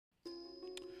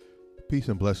Peace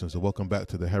and blessings, and welcome back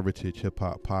to the Heritage Hip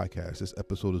Hop Podcast. This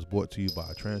episode is brought to you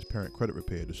by Transparent Credit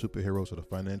Repair, the superheroes of the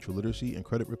financial literacy and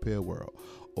credit repair world.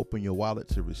 Open your wallet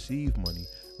to receive money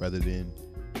rather than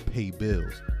pay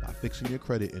bills by fixing your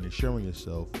credit and ensuring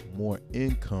yourself more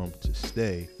income to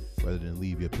stay rather than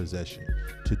leave your possession.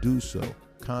 To do so,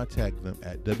 contact them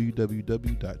at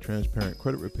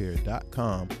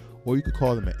www.transparentcreditrepair.com, or you can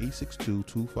call them at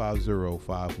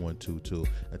 862-250-5122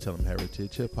 and tell them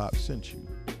Heritage Hip Hop sent you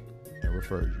and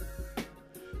referred you.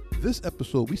 This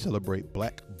episode, we celebrate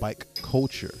black bike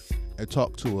culture and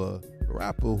talk to a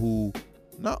rapper who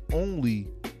not only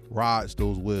rides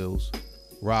those wheels,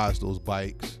 rides those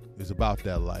bikes, is about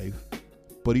that life,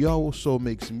 but he also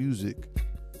makes music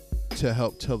to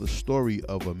help tell the story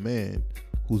of a man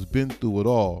who's been through it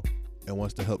all and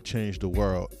wants to help change the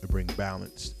world and bring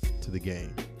balance to the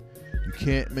game. You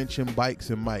can't mention bikes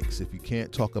and mics if you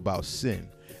can't talk about SINN.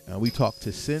 And we talk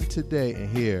to SINN today and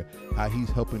hear how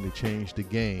he's helping to change the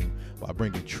game by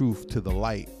bringing truth to the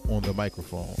light on the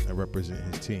microphone and represent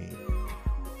his team.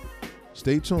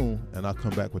 Stay tuned, and I'll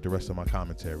come back with the rest of my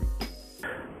commentary.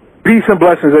 Peace and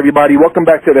blessings, everybody. Welcome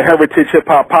back to the Heritage Hip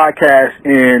Hop Podcast.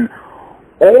 And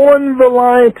on the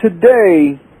line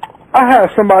today, I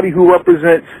have somebody who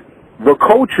represents the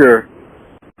culture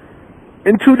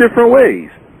in two different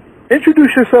ways.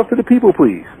 Introduce yourself to the people,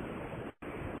 please.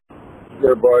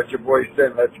 Good boy, it's your boy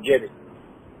SINN. Let's get it.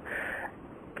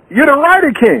 You're the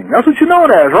Rider King. That's what you're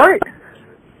known as, right?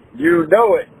 You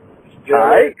know it. Still all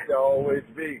right. It, always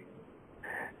be.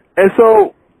 And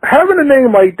so, having a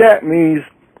name like that means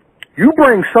you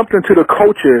bring something to the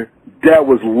culture that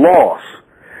was lost.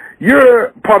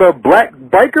 You're part of Black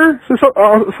Biker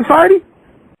Society?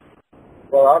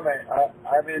 Well, I'm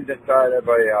in the side of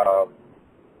a,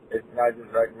 it's not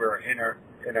just like we're an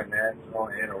international,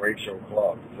 interracial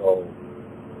club. So,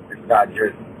 it's not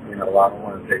just, I don't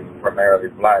want to say primarily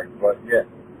black, but yeah,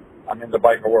 I'm in the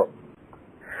biker world.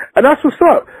 And that's what's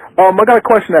up. I got a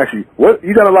question actually.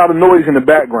 You got a lot of noise in the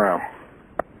background.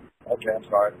 Okay, I'm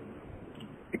sorry.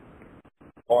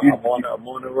 I'm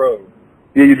on the road.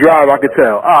 Yeah, you drive, I could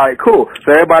tell. All right, cool.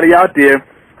 So everybody out there,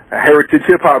 Heritage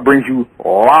Hip Hop brings you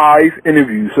live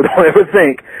interviews. So don't ever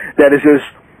think that it's just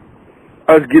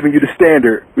us giving you the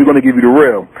standard. We're going to give you the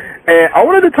real. And I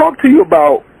wanted to talk to you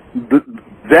about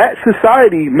that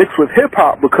society mixed with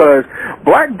hip-hop, because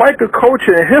black biker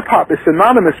culture and hip-hop is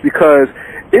synonymous, because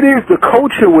it is the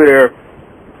culture where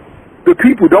the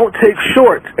people don't take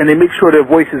shorts and they make sure their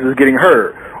voices is getting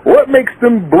heard. What makes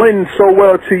them blend so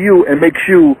well to you and makes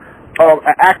you an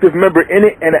active member in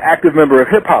it and an active member of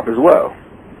hip-hop as well?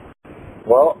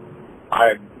 Well,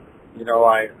 I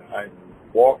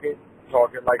walk it,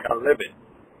 talk it like I live it.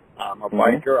 I'm a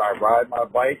biker. I ride my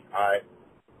bike. I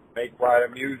make rider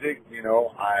music.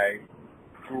 I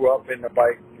grew up in the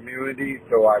bike community,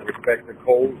 so I respect the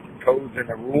codes and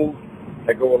the rules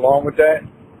that go along with that.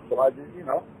 So I just,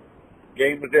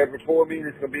 game was there before me, and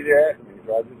it's going to be there after me.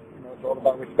 So I just, it's all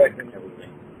about respecting everything.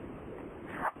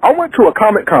 I went to a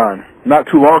Comic-Con not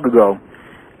too long ago,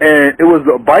 and it was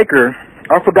a biker.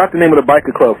 I forgot the name of the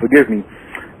biker club, forgive me.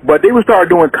 But they started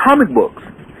doing comic books.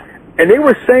 And they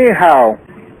were saying how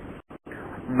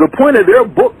the point of their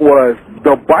book was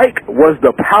the bike was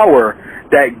the power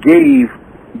that gave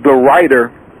the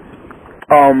writer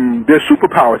their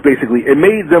superpowers, basically. It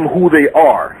made them who they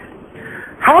are.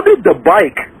 How did the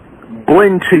bike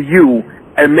blend to you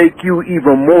and make you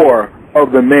even more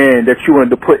of the man that you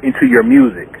wanted to put into your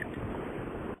music?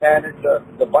 And it's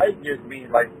the bike gives me,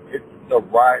 it's the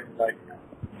ride,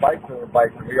 bikes are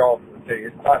bikes. We also say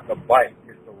it's not the bike,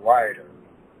 it's the rider.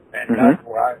 And that's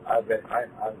where I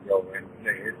go and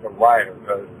say it's the rider,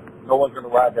 because no one's going to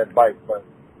ride that bike, but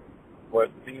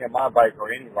me and my bike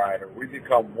or any rider, we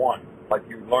become one. Like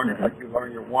you learn it, like you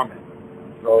learn your woman.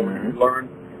 So you learn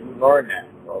that.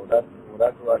 So that's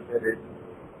what I said.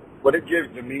 What it gives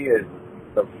to me is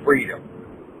the freedom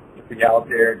to be out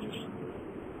there, just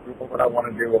doing what I want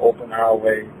to do, open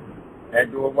highway,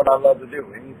 and doing what I love to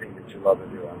do. Anything that you love to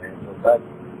do. So that's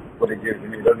what it gives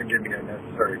me. It doesn't give me a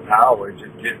necessary power. It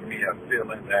just gives me a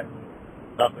feeling that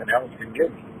nothing else can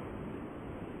give me.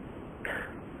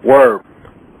 Word.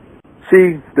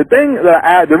 See,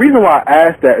 the reason why I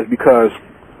asked that is because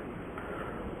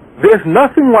there's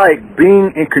nothing like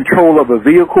being in control of a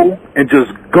vehicle and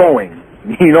just going.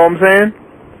 You know what I'm saying?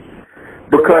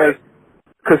 Because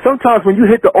sometimes when you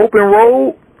hit the open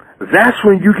road, that's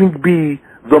when you can be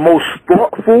the most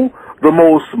thoughtful, the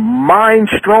most mind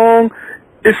strong.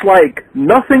 It's like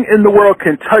nothing in the world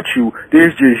can touch you.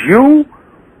 There's just you,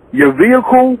 your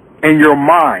vehicle, and your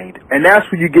mind. And that's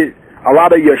when you get a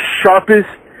lot of your sharpest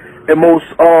and most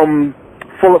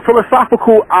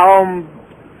philosophical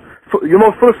your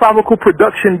most philosophical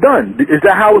production done. Is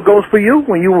that how it goes for you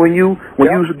when you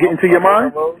get into your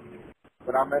mind?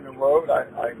 When I'm in the road,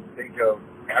 I think of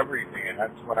everything, and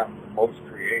that's when I'm the most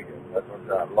creative. That's what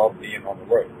I love, being on the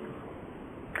road.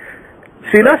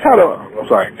 See, that's how I'm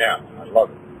sorry. Right now, I love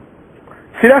it.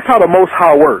 See, that's how the Most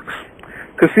High works.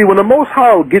 Because see, when the Most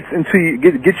High gets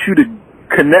you to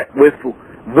connect with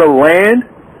the land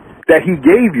that He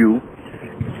gave you,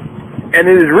 and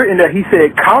it is written that He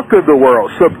said, conquer the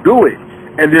world, subdue it,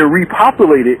 and then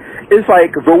repopulate it. It's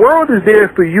like the world is there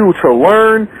for you to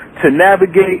learn, to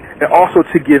navigate, and also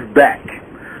to give back.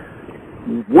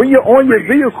 When you're on your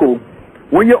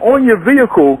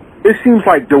vehicle, it seems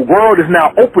like the world is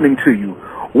now opening to you.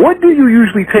 What do you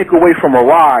usually take away from a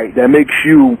ride that makes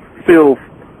you feel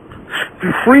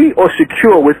free or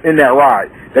secure within that ride,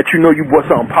 that you know you brought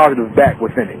something positive back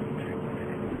within it?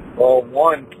 Well,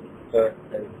 one,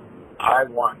 I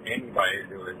want anybody to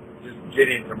do it, just get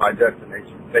into my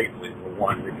destination safely, for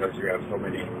one, because you have so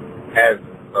many hazards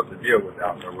stuff to deal with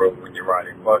out on the road when you're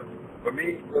riding. But for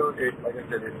me, like I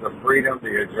said, it's the freedom, the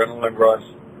adrenaline rush,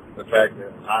 the fact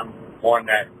that I'm on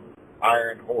that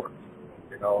iron horse,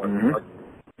 like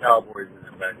cowboys in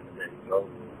the back in the day. So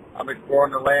I'm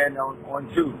exploring the land on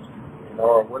tubes,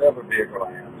 or whatever vehicle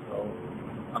I am. So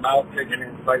I'm out taking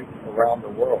in sights around the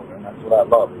world, and that's what I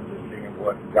love, is just seeing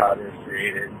what God has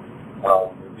created,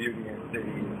 the beauty in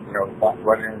cities,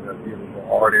 running into beautiful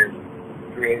artists,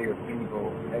 creative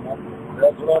people, and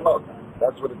that's what I love.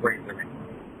 That's what it brings to me.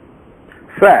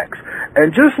 Facts.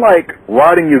 And just like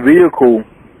riding your vehicle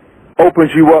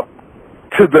opens you up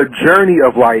to the journey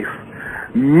of life,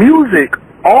 music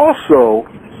also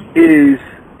is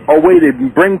a way to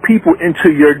bring people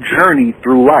into your journey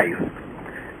through life.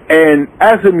 And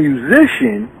as a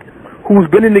musician who's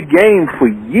been in the game for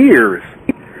years,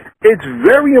 it's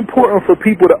very important for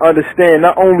people to understand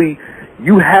not only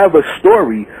you have a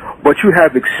story, but you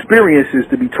have experiences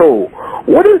to be told.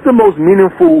 What is the most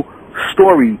meaningful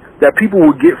story that people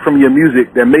will get from your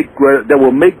music that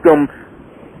will make them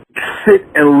sit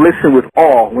and listen with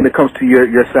awe when it comes to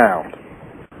your sound?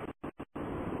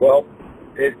 Well,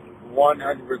 it's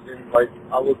 100%, like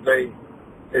I would say,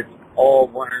 it's all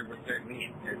 100%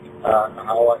 me. It's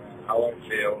how I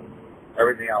feel,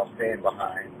 everything I'll stand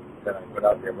behind that I put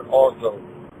out there. But also,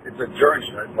 it's a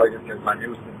journey. Like I said, my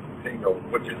new single,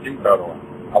 Put Your Seatbelt On.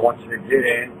 I want you to get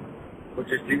in, put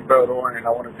your seatbelt on, and I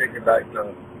want to take it back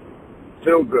to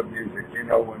feel-good music.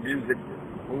 When music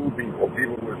moves people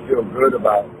will feel good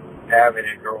about having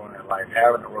it growing in life,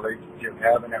 having a relationship,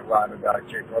 having that ride-or-die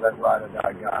chick or that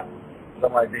ride-or-die guy,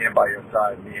 somebody being by your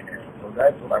side, being there. So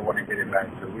that's what I want to get it back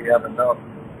to. We have enough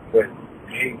with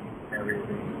hate and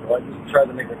everything. So I just try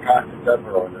to make a conscious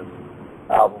effort on this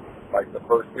album, like the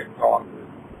first 6 songs, is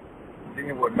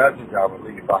seeing what message I would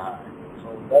leave behind. So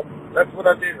that's what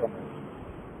I did on this.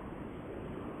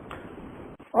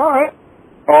 All right.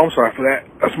 Oh, I'm sorry for that.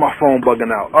 That's my phone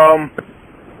bugging out.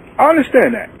 I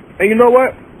understand that. And you know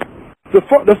what?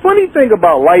 The funny thing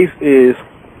about life is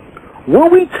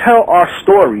when we tell our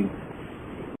story,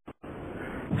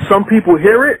 some people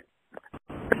hear it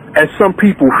and some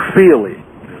people feel it.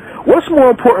 What's more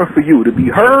important for you, to be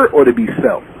heard or to be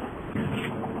felt?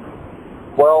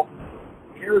 Well,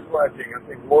 here's what I think. I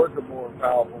think words are more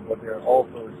powerful, but they're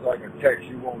also, it's like a text.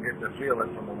 You won't get the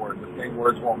feeling from the words. The same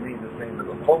words won't mean the same as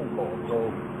a phone call. So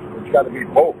it's got to be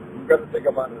both. You've got to think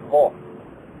about it all.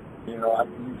 You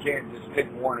can't just pick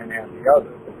one and have the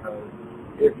other, because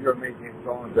if you're making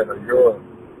songs that are your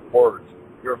words,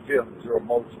 your feelings, your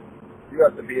emotions, you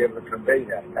have to be able to convey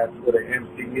that. That's what an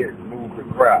MC is, move the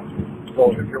crowd.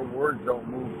 So if your words don't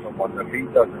move someone, the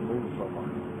beat doesn't move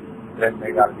someone, then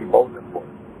they got to be both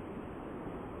important.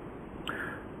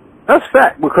 That's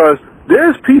fact, because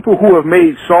there's people who have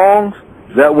made songs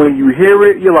that when you hear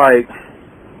it, you're like,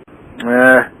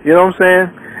 you know what I'm saying?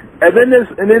 And then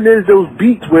there's those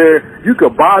beats where you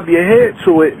could bob your head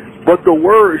to it, but the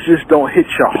words just don't hit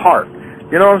your heart.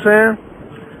 You know what I'm saying?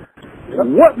 Yep.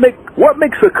 What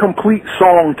makes a complete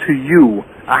song to you?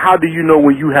 How do you know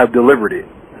when you have delivered it?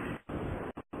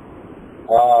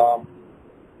 Well,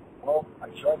 I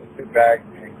try to sit back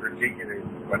and critique it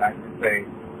when I can say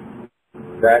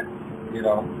that,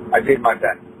 I did my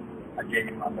best. I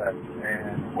gave my best.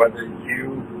 And whether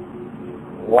you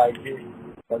like it,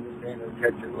 understand or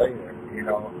catch it later,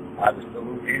 I would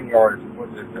salute any artist who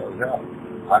puts themselves out.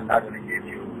 I'm not going to give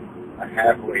you a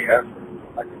halfway effort.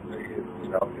 I can say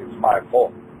it's my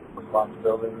fault.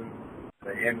 Responsibility,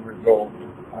 the end result,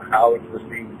 how it's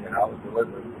received and how it's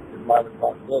delivered is my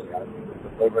responsibility. I need to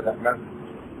deliver that message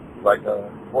like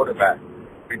a quarterback.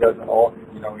 He doesn't all,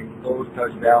 he throws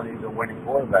touchdown. He's a winning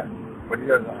quarterback, but he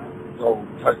doesn't throw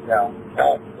touchdown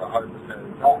passes 100% of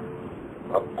the time.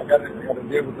 So I got to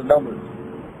deal with the numbers.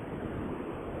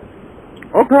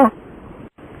 Okay.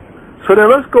 So then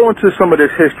let's go into some of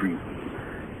this history.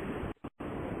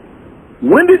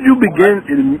 When did you begin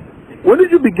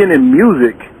in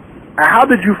music, and how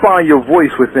did you find your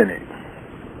voice within it?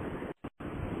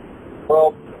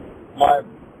 Well,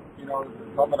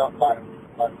 coming up,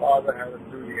 my father had a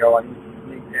studio. I used to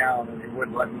sneak down, and he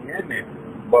wouldn't let me in there.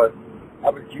 But I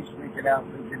would keep sneaking down.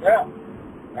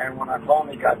 And when I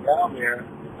finally got down there,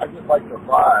 I just liked the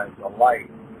vibe, the light,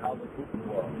 how the food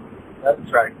was. That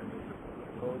attracted me.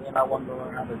 So then I wanted to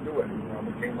learn how to do it.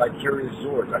 It became like Curious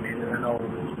George. I needed to know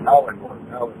how it worked.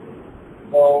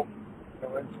 So,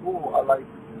 in school, I liked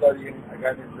studying. I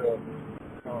got into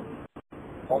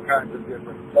all kinds of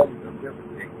different studies of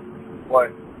different things.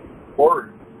 But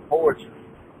words, poetry,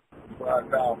 what I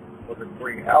found was a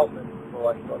great outlet. So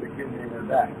I started getting into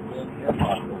that. Then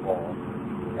hip-hop evolved.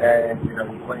 And,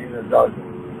 playing a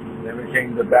dozen. Then it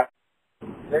became the back.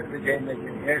 Then it became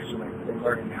making instruments and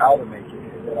learning how to make it.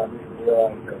 And then I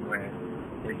realized that when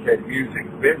they said music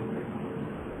business,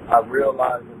 I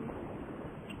realized it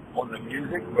on the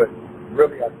music, but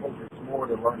really I focused more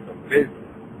to learn the business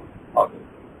of it.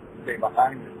 Say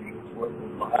behind the scenes, what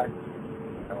was behind the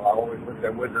scenes. I always looked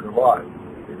at Wizard of Oz.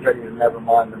 They tell you to never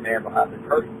mind the man behind the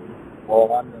curtain.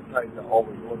 Well, I'm the type to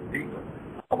always look deeper.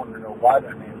 I want to know why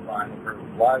that man's behind the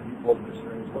curtain. Why is he pulling the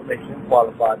strings? What makes him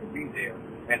qualified to be there?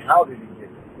 And how did he get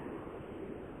there?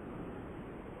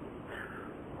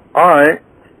 All right.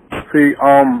 See,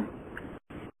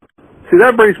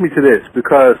 that brings me to this,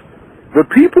 because the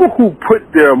people who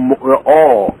put their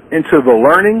all into the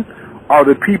learning are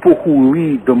the people who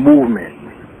lead the movement.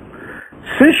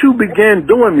 Since you began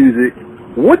doing music,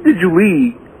 what did you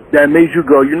lead that made you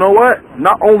go, you know what?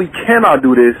 Not only can I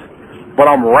do this, but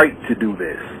I'm right to do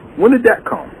this. When did that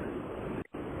come?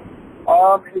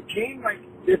 It came like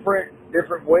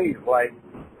different ways. Like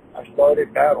I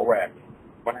started battle rapping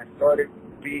when I started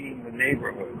beating the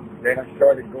neighborhood. Then I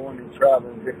started going and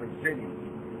traveling different cities.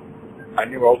 I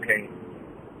knew, okay,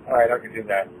 all right, I can do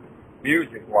that.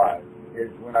 Music-wise,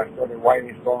 is when I started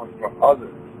writing songs for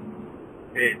others.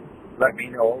 It let me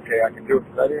know, okay, I can do it.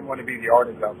 Because I didn't want to be the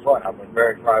artist out front. I'm a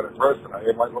very private person. I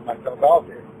didn't want to put myself out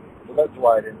there. So that's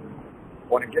why I didn't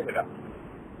want to give it up.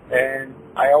 And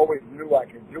I always knew I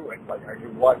could do it. Like I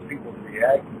could watch people's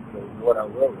reactions to what I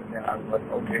wrote, and then I was like,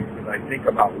 okay, because I think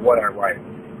about what I write,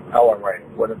 how I write it,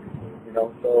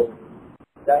 so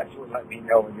that's what let me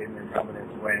know. And then there's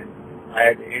confidence when I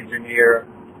had to engineer.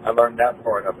 I learned that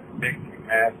part of it, mixing,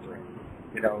 mastering,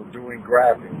 doing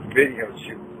graphics, video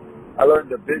shoots. I learned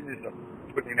the business of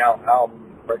putting out albums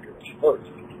and records first.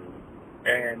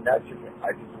 And that's just,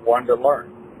 I just wanted to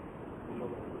learn. So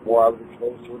the more I was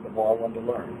exposed to it, the more I wanted to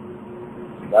learn.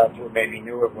 So that's what made me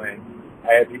do it when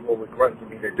I had people requesting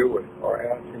me to do it or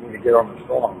asking me to get on the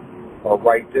song or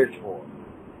write this for them.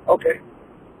 Okay.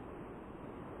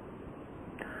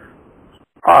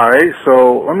 All right,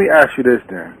 so let me ask you this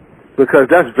then, because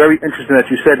that's very interesting that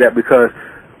you said that, because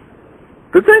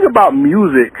the thing about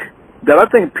music that I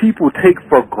think people take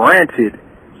for granted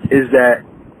is that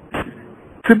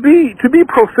to be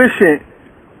proficient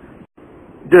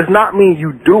does not mean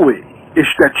you do it. It's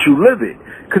that you live it.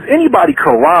 Because anybody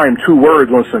can rhyme 2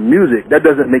 words on some music. That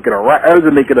doesn't make it a rap. That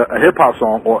doesn't make it a hip-hop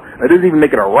song, or it doesn't even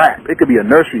make it a rap. It could be a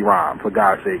nursery rhyme, for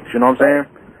God's sake. You know what I'm saying?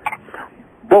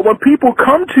 But when people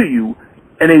come to you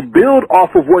and they build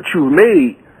off of what you've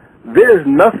made, there's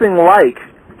nothing like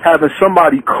having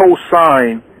somebody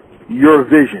co-sign your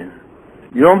vision.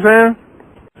 You know what I'm saying?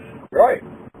 Right.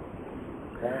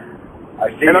 I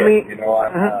see and it. I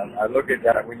mean, I look at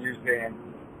that when you're saying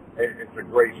it's a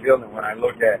great feeling when I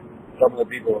look at some of the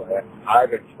people that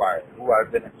I've inspired, who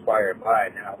I've been inspired by,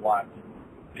 and I watch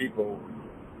people,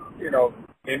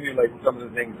 emulate some of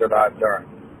the things that I've done,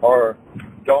 or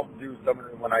don't do some of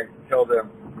them when I tell them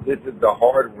this is the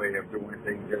hard way of doing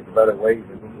things, there's better ways,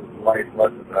 and this is life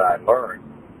lessons that I learned.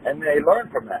 And they learn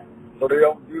from that. So they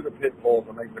don't do the pitfalls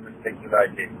and make the mistakes that I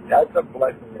did. That's a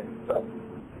blessing in itself.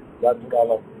 That's what I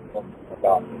love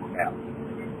about this now.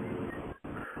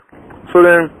 So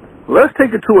then, let's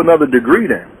take it to another degree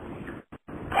then.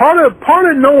 Part of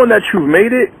knowing that you've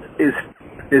made it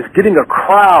is getting a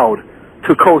crowd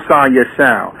to co-sign your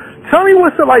sound. Tell me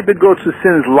what's it like to go to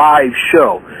SINN's live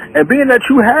show, and being that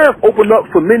you have opened up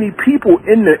for many people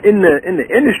in the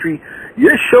industry,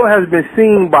 your show has been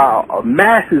seen by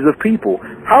masses of people.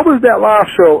 How was that live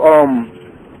show?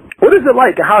 What is it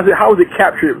like, and how is it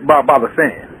captured by the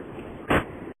fans?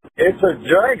 It's a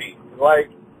journey.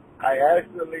 Like I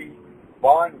actually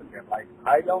bond with them. Like,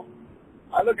 I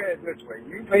look at it this way.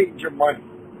 You paid your money.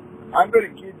 I'm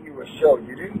going to give you a show.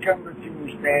 You didn't come to see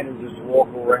me stand and just walk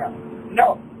around.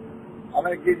 No. I'm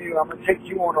going to take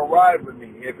you on a ride with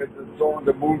me. If it's a song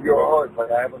to move your heart,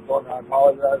 like I have a song, I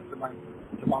apologize to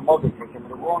my mother for some of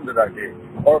the wrong that I did.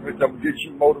 Or if it's something to get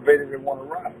you motivated and want to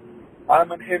ride.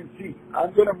 I'm an MC.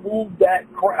 I'm going to move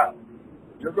that crowd.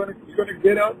 You're going to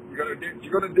get up. You're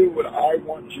going to do what I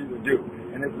want you to do.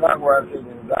 And it's not where I say it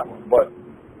is that one, but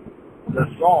the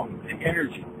song, the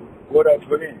energy, what I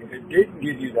put in. If it didn't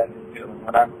give you that feeling,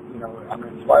 when I'm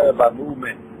inspired by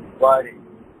movement, riding,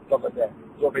 stuff like that.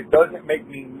 So if it doesn't make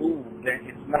me move, then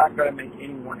it's not going to make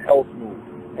anyone else move.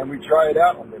 And we try it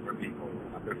out on different people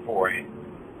beforehand.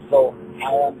 So I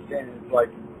understand it's like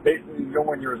basically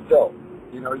knowing yourself.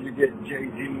 You know, you get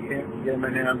Jay-Z,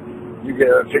 Eminem, you get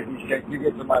a 50 Cent, you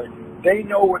get somebody. They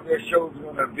know what their show's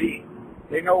going to be.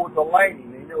 They know what the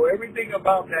lighting, they know everything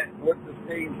about that, what the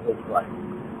stage looks like,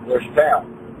 their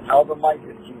sound, how the mic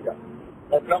is keyed up.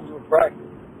 That comes with practice.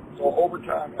 So over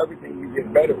time, everything you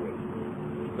get better with.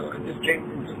 So it just came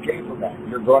from that.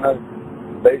 You're going to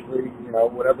basically,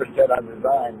 whatever set I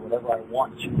design, whatever I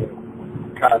want you to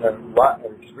kind of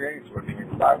experience with me,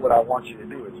 it's not what I want you to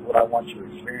do, it's what I want you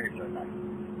to experience that night.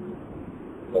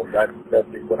 So that's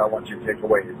what I want you to take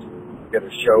away is get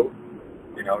a show.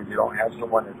 You don't have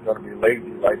someone that's going to be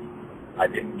lazy. Like, I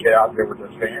didn't get out there with the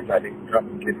fans. I didn't come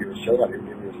and give you a show. I didn't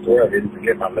give you a story. I didn't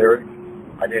forget my lyrics.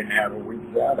 I didn't have a weak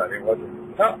sound. It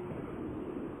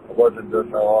wasn't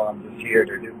just, I'm just here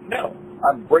to do. No,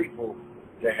 I'm grateful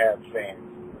to have fans.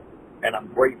 And I'm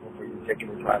grateful for you taking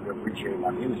the time to appreciate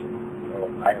my music. So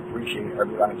I appreciate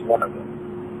every last one of them.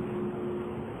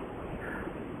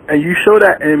 And you show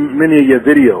that in many of your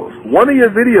videos. One of your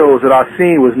videos that I've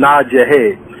seen was Nod Your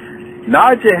Head.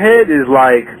 Nod Your Head is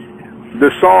like the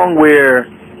song where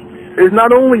it's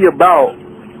not only about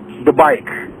the bike.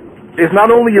 It's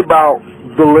not only about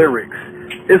the lyrics.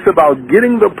 It's about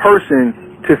getting the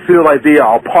person to feel like they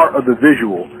are a part of the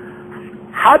visual.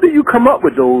 How do you come up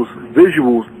with those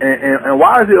visuals, and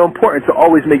why is it important to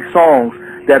always make songs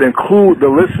that include the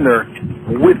listener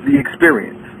with the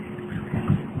experience?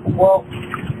 Well,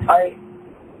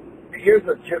 here's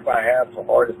a tip I have for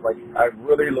artists. Like, I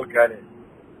really look at it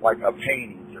like a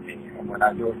painting to me. And when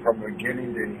I do it from the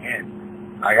beginning to the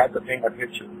end, I have to paint a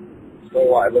picture.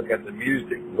 So I look at the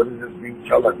music. What is this beat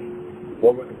telling me?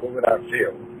 What would I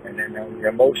feel? And then the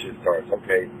emotion starts.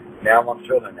 Okay, now I'm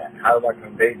feeling that. How do I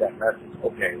convey that message?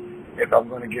 Okay, if I'm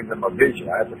going to give them a vision,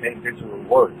 I have to paint a picture with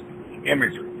words,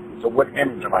 imagery. So what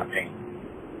image am I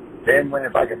painting? Then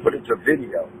if I can put it to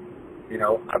video,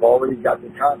 I've already got the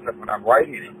concept when I'm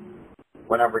writing it.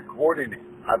 When I'm recording it,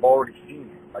 I've already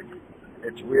seen it. Like,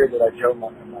 it's weird that I tell my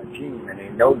team, and they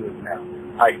know this now,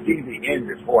 I see the end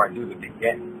before I do the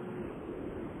beginning.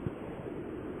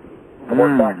 I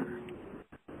work backwards.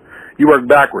 You work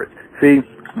backwards. See,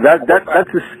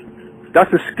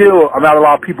 that's a skill not a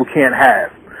lot of people can't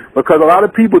have, because a lot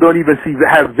of people don't even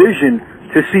have vision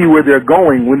to see where they're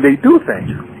going when they do things.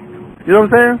 You know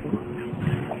what I'm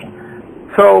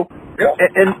saying? So,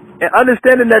 and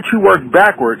understanding that you work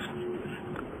backwards,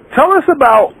 tell us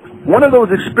about one of those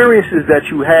experiences that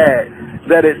you had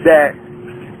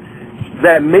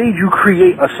that made you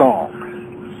create a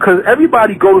song. Because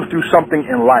everybody goes through something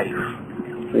in life.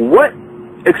 What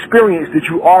experience did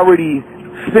you already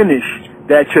finish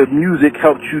that your music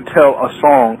helped you tell a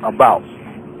song about?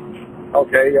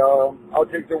 Okay, I'll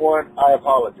take the one, I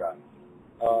Apologize.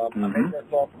 I made that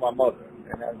song for my mother.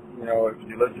 And if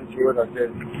you listen to it, I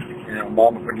said,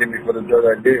 Mama, forgive me for the dirt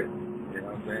I did. You know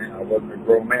what I'm saying? I wasn't a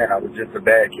grown man. I was just a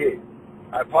bad kid.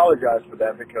 I apologize for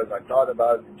that because I thought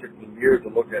about it. It took me years to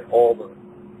look at all the,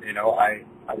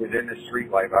 I was in the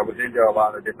street life. I was into a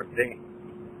lot of different things.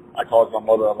 I caused my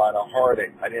mother a lot of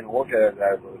heartache. I didn't look at it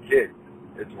as a little kid.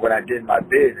 It's when I did my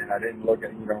bid and I didn't look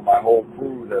at, my whole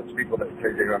crew, the people that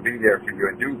say they're going to be there for you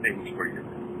and do things for you.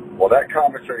 Well, that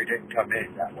commissary didn't come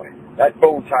in that way. That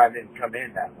phone time didn't come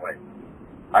in that way.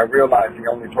 I realized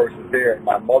the only person there,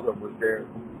 my mother was there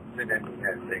sitting in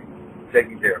that thing,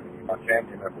 taking care of me, my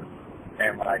family members.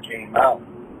 And when I came out,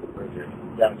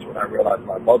 that's when I realized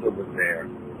my mother was there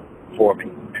for me,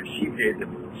 and she did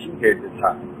the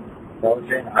time. You know what I'm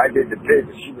saying? I did the bid,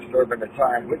 but she was serving the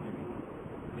time with me.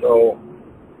 So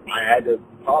I had to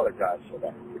apologize for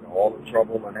that. All the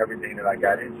trouble and everything that I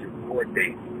got into, court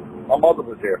dates. My mother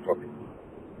was there for me.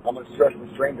 I'm a stress and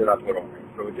strain that I put on her.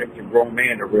 So it takes a grown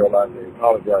man to realize that he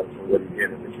apologized for what he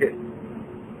did as a kid.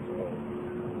 So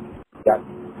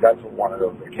that's what one of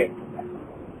those that came from that.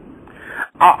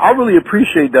 I really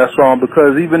appreciate that song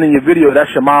because even in your video, that's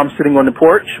your mom sitting on the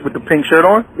porch with the pink shirt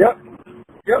on? Yep.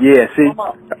 Yep. Yeah, see,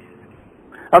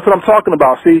 that's what I'm talking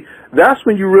about. See, that's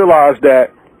when you realize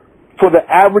that for the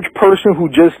average person who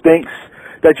just thinks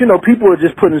that, you know, people are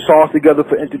just putting songs together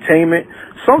for entertainment,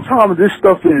 sometimes this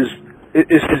stuff is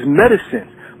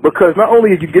medicine, because not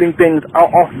only are you getting things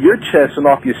out off your chest and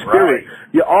off your spirit,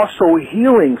 you're also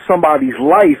healing somebody's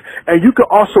life, and you can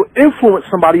also influence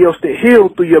somebody else to heal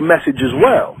through your message as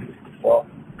well. Well,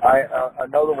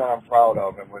 another one I'm proud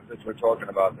of, and since we're talking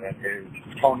about that, is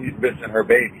Tony's Missing Her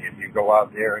Baby. If you go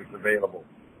out there, it's available.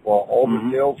 Well, all the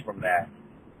sales from that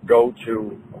go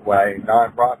to a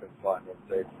nonprofit fund.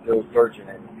 It's still searching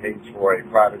and pays for a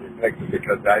private detective,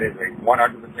 because that is a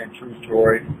 100% true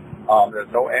story.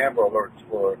 There's no Amber Alerts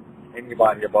for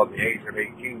anybody above the age of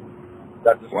 18.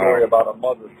 That's a story about a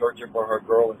mother searching for her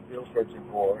girl and still searching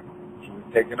for her. She was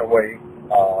taken away.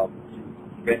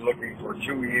 She's been looking for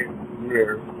 2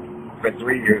 years, it's been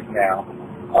 3 years now.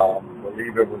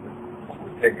 Believe it was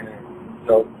taken in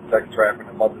sex trafficking.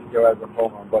 The mother still has a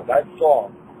phone number. But that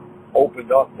song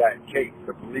opened up that case.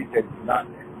 The police had not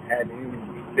had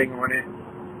anything on it,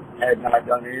 had not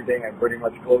done anything, and pretty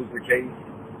much closed the case.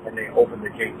 And they opened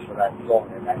the case for that song,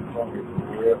 and that song is a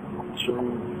real,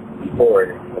 true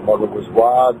story. The mother was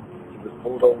robbed. She was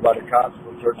pulled over by the cops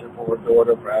for searching for her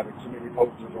daughter for having too many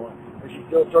posters on, and she's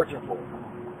still searching for her.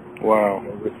 Wow.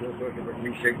 So we're still searching for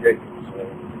Keisha Jacobs.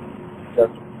 So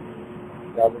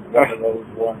that was one of those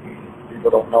ones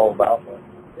people don't know about, but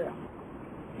yeah.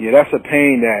 Yeah, that's a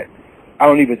pain that I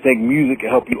don't even think music can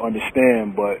help you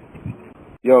understand, but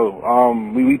yo,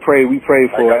 we pray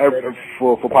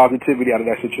for positivity out of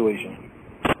that situation.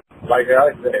 Like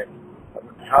I said,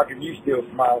 how can you still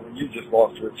smile when you just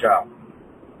lost your child?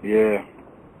 Yeah,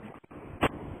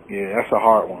 that's a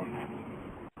hard one.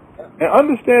 And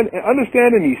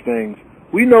understanding these things,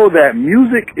 we know that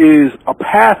music is a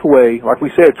pathway, like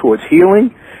we said, towards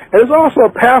healing, and it's also a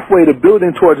pathway to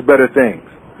building towards better things.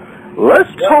 Let's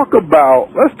talk about.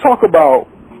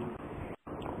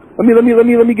 Let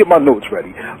me get my notes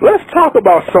ready. Let's talk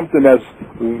about something that's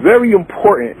very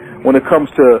important when it comes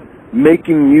to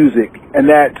making music, and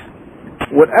that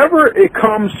whenever it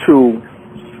comes to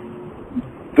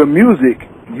the music,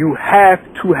 you have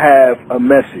to have a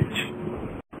message.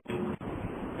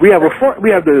 We have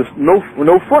this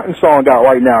no fronting song out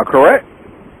right now, correct?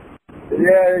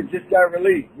 Yeah, it just got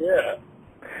released. Yeah.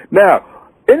 Now,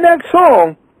 in that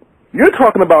song, you're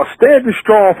talking about standing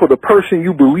strong for the person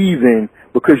you believe in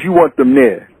because you want them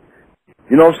there.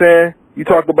 You know what I'm saying? You're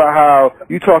talking about how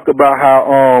you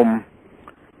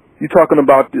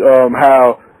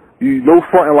no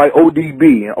fronting like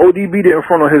ODB. And ODB didn't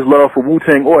front on his love for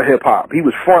Wu-Tang or hip-hop. He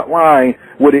was front line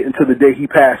with it until the day he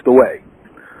passed away.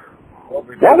 Well,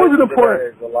 why was it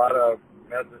important? There's a lot of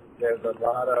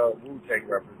Wu-Tang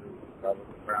representatives that was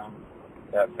around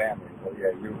that family. So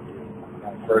yeah,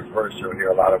 on the first verse you'll hear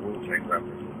a lot of Wu-Tang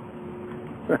references.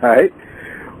 All right.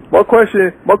 My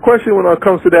question when it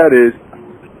comes to that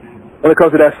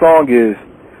song is,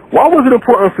 why was it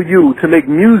important for you to make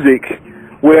music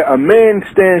where a man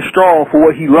stands strong for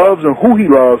what he loves and who he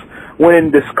loves,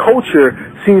 when this culture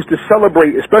seems to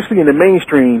celebrate, especially in the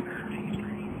mainstream,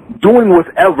 doing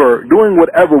whatever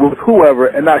with whoever,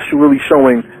 and not really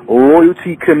showing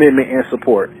loyalty, commitment, and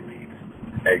support?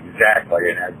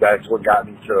 Exactly, and that's what got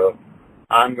me to,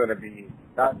 I'm going to be,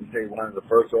 not to say one of the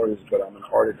first artists, but I'm an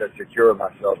artist that secured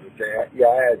myself to say, yeah,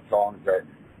 I had songs that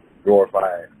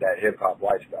glorify that hip-hop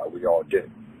lifestyle. We all did.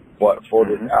 But for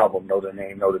this album, Know the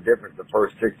Name, Know the Difference, the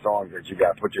first 6 songs that you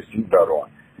got, Put Your Seatbelt On.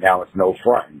 Now it's no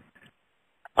fronting.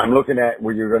 I'm looking at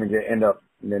where you're going to end up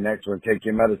in the next one, Take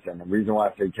Your Medicine. The reason why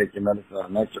I say Take Your Medicine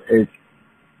on the next one is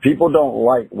people don't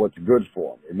like what's good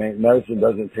for them. Medicine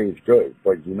doesn't say it's good,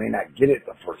 but you may not get it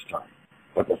the first time.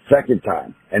 But the second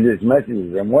time, and there's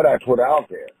messages, and what I put out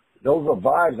there, those are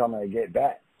vibes I'm going to get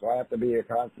back. So I have to be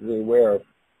constantly aware of,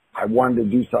 I wanted to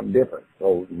do something different.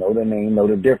 So Know the Name, Know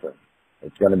the Difference.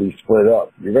 It's going to be split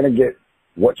up. You're going to get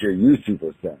what you're used to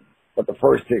for Sin. But the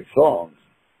first 6 songs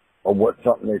are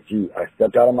something that I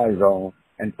stepped out of my zone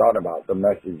and thought about the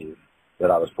messages that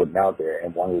I was putting out there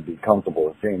and wanted to be comfortable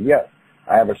with saying, yes,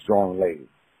 I have a strong lady.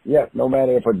 Yes, no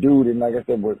matter if a dude, and like I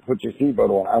said, put your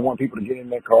seatbelt on. I want people to get in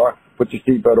their car, put your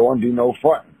seatbelt on, do no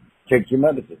fronting. Take your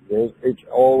medicine. It's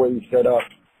always set up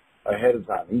ahead of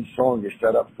time. Each song is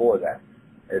set up for that.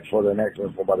 It's for the next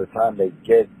one. So by the time they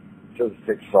get to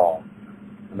the 6th song,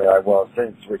 and they're like, well,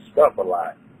 since switched up a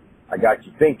lot, I got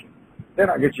you thinking. Then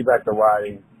I'll get you back to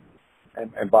writing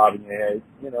and bobbing your head.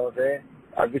 You know what I'm saying?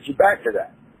 I'll get you back to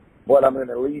that. But I'm going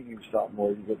to leave you something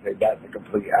where you can say that's a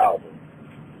complete album.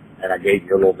 And I gave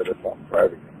you a little bit of something for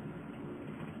everything.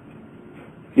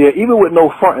 Yeah, even with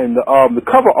no fronting, the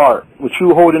cover art, with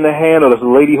you holding the hand, or there's a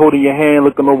lady holding your hand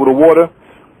looking over the water,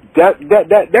 that's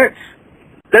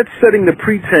setting the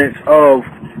pretense of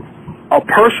a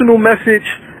personal message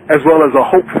as well as a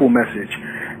hopeful message.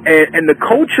 And the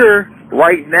culture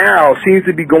right now seems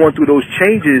to be going through those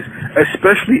changes,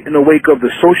 especially in the wake of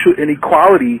the social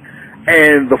inequality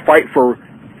and the fight for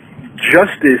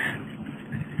justice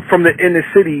from the inner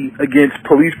city against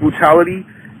police brutality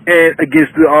and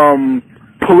against the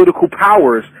political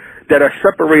powers that are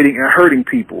separating and hurting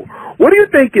people. What do you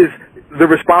think is the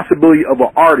responsibility of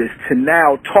an artist to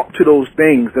now talk to those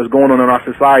things that's going on in our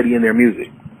society in their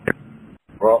music?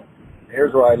 Well,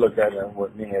 here's what I look at it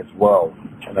with me as well.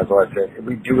 And that's why I said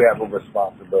we do have a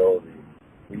responsibility.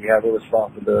 We have a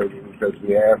responsibility because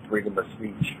we have freedom of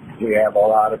speech. We have a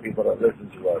lot of people that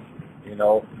listen to us. You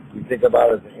know, you think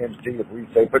about it as an MC, if we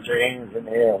say, put your hands in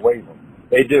the air and wave them.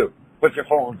 They do. Put your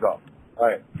phones up. All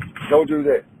right. Go do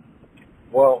this.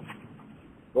 Well,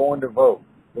 going to vote.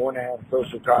 Going to have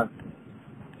social contact.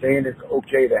 Saying it's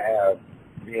okay to have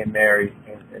being married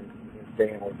and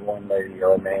staying with one lady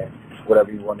or a man,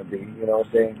 whatever you want to be. You know what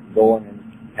I'm saying? Going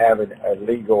and having a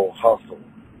legal hustle.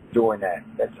 Doing that.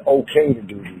 That's okay to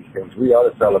do these things. We ought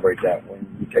to celebrate that. When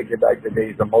you take it back to the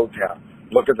days of Motown,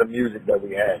 look at the music that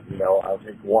we had. You know, I'll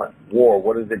take one. War,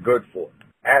 what is it good for?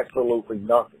 Absolutely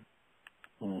nothing.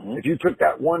 Mm-hmm. If you took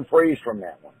that one phrase from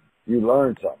that one, you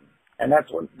learned something. And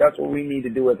that's what we need to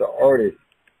do as an artist.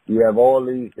 You have all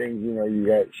these things, you know, you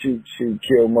got shoot,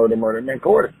 kill, murder. And of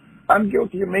course, I'm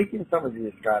guilty of making some of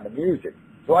this kind of music.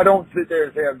 So I don't sit there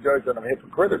and say I'm judged and I'm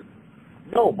hypocritical.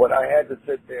 No, but I had to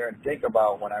sit there and think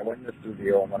about when I went in the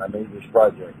studio and when I made this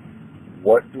project,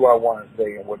 what do I want to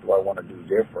say and what do I want to do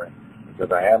different?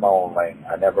 Because I have my own lane.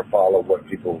 I never follow what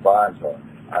people's vibes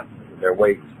are. Their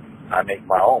weights. I make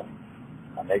my own.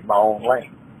 I make my own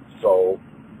lane. So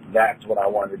that's what I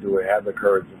wanted to do, have the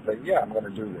courage to say, yeah, I'm going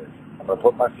to do this. I'm going to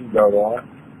put my seatbelt on,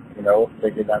 you know,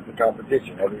 thinking that's a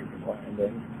competition. And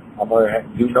then I'm going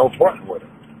to do no front with it.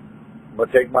 I'm going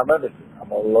to take my medicine. I'm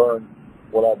going to learn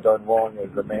what I've done wrong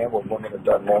as a man, what women have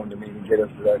done wrong to me to get us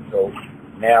to that. So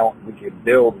now we can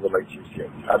build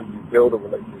relationships. How do you build a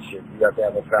relationship? You have to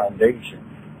have a foundation.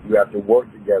 You have to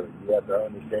work together. You have to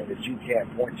understand that you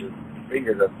can't point your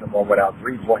fingers at someone without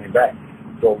three pointing back.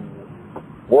 So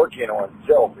working on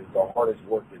self is the hardest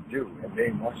work to do. And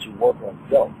then once you work on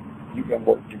self, you can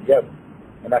work together.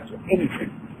 And that's what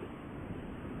anything.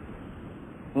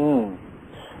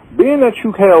 Being that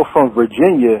you hail from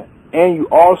Virginia and you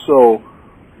also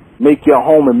make your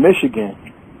home in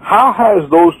Michigan, how has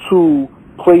those two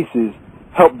places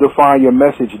helped define your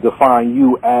message, define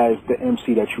you as the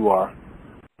MC that you are?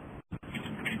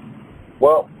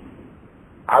 Well,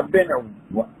 I've been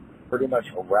pretty much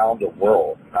around the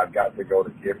world. I've got to go to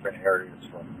different areas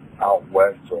from out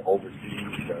west to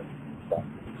overseas to stuff.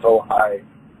 So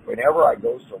whenever I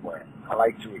go somewhere, I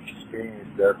like to experience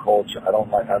their culture.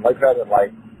 I like that at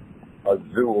like a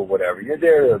zoo or whatever. You're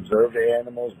there to observe the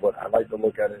animals, but I like to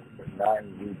look at it not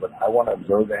in zoo, but I want to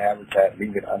observe the habitat,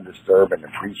 leave it undisturbed and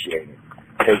appreciate it.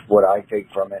 Take what I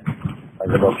take from it, like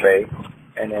a buffet,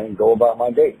 and then go about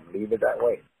my day. Leave it that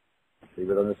way.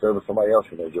 Leave it undisturbed so somebody else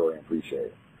can enjoy and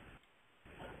appreciate it.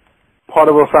 Part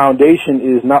of a foundation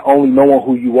is not only knowing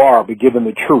who you are, but giving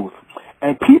the truth.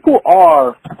 And people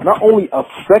are not only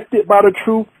affected by the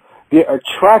truth, they're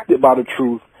attracted by the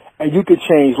truth, and you can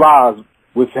change lives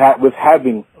with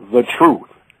having the truth.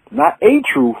 Not a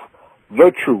truth,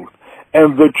 the truth.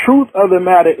 And the truth of the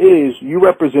matter is you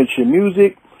represent your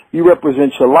music, you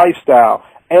represent your lifestyle,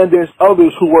 and there's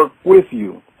others who work with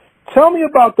you. Tell me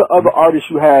about the other artists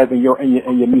you have in your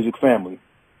music family.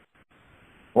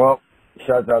 Well,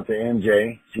 shout out to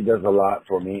MJ. She does a lot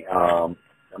for me. And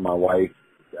my wife,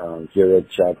 Kira,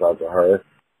 shout out to her.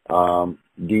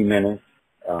 D Menace,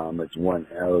 it's one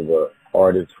hell of a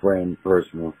artist, friend,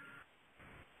 personal.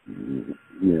 You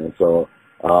know, so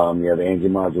you have Angie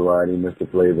Maserati, Mr.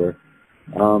 Flavor,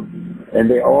 and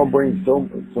they all bring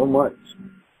so much.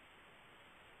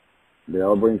 They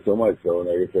all bring so much. So,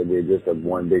 like I said, they're just a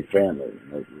one big family.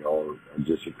 Like, we all are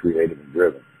just creative and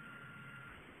driven.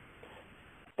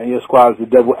 And your squad is the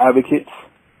Devil Advocates.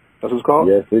 That's what it's called?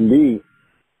 Yes, indeed.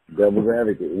 Devil's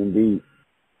Advocate, indeed.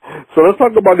 So let's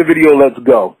talk about the video Let's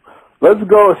Go. Let's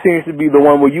Go seems to be the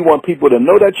one where you want people to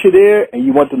know that you're there and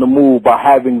you want them to move by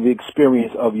having the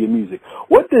experience of your music.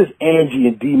 What does Angie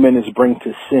and D Menace bring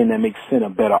to SINN that makes SINN a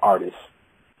better artist?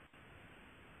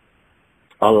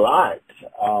 A lot.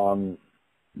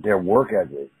 Their work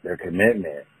ethic, their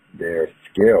commitment, their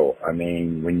skill. I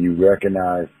mean, when you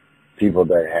recognize people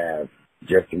that have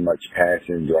just as much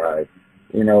passion, drive,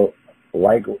 you know,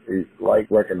 like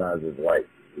recognizes like.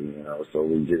 you know. So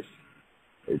we just,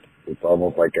 it's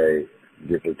almost like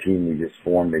just a team we just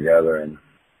form together, and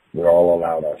we're all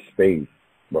allowed our space,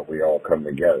 but we all come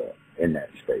together in that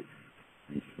space.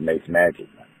 It makes magic,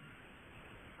 man.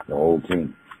 The whole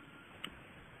team.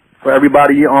 For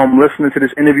everybody listening to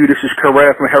this interview, this is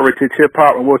Karev from Heritage Hip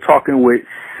Hop, and we're talking with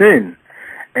SINN.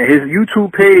 And his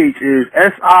YouTube page is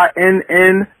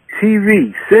SINN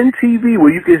TV, SINN TV,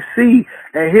 where you can see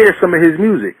and hear some of his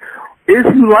music. If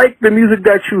you like the music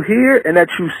that you hear and that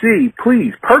you see,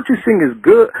 please, purchasing is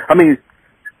good. I mean,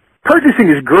 purchasing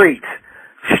is great.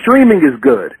 Streaming is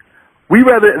good. We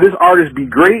rather this artist be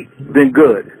great than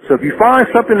good. So if you find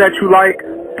something that you like,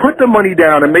 put the money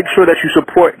down and make sure that you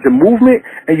support the movement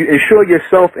and you ensure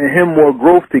yourself and him more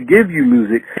growth to give you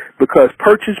music, because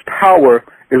purchase power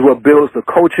is what builds the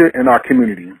culture in our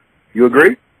community. You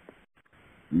agree?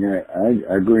 Yeah, I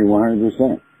agree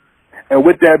 100%. And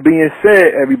with that being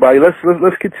said, everybody, let's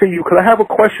continue, because I have a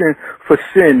question for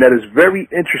SINN that is very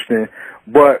interesting,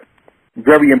 but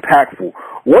very impactful.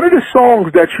 One of the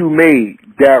songs that you made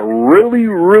that really,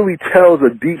 really tells a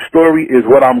deep story is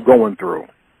 "What I'm Going Through."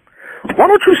 Why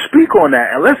don't you speak on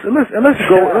that, and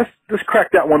let's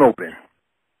crack that one open.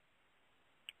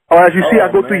 Oh, as you see, I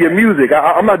go through your music.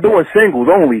 I'm not doing singles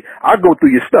only. I go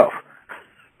through your stuff.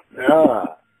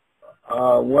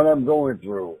 What I'm going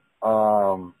through.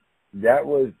 That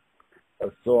was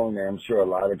a song that I'm sure a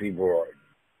lot of people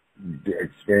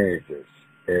experience this.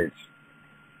 It's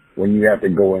when you have to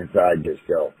go inside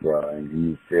yourself, bro, and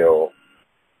you feel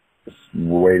the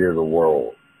weight of the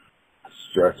world,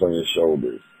 stress on your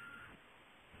shoulders.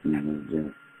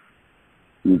 You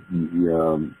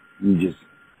just,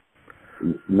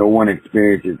 no one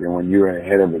experiences it. And when you're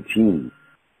head of a team,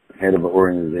 head of an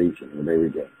organization and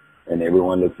everything, and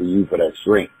everyone looks at you for that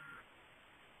strength,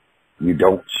 you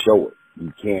don't show it.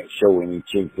 You can't show any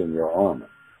chinks in your armor.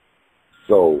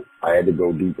 So I had to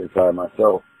go deep inside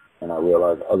myself, and I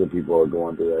realized other people are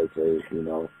going through that. So, you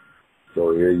know,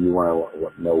 so here you want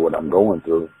to know what I'm going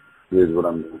through. Here's what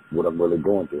I'm really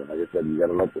going through. And like I said, you got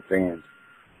to let the fans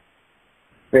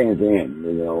in.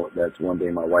 You know, that's one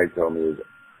thing my wife told me is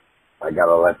I got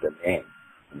to let them in.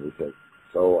 And he said,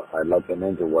 so I let them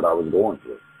into what I was going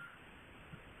through.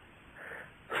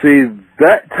 See,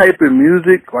 that type of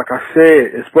music, like I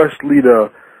said, especially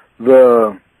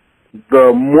the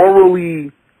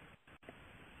morally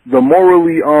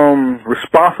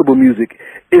responsible music,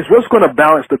 is what's going to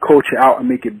balance the culture out and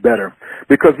make it better.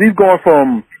 Because we've gone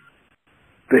from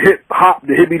the hip hop,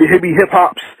 the hippie hip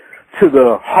hops, to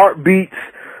the heartbeats,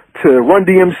 to Run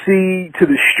DMC, to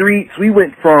the streets. We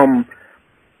went from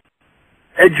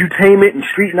edutainment and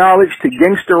street knowledge to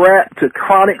gangster rap, to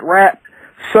chronic rap,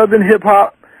 southern hip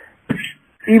hop.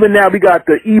 Even now we got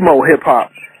the emo hip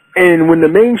hop. And when the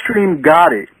mainstream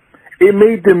got it, it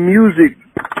made the music,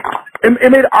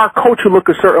 it made our culture look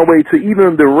a certain way, to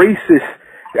even the racists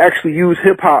actually use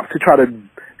hip hop to try to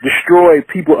destroy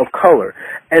people of color.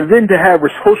 And then to have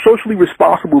socially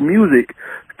responsible music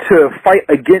to fight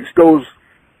against those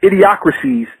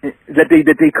idiocracies that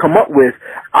they come up with.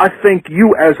 I thank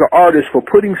you as an artist for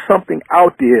putting something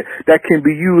out there that can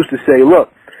be used to say, look,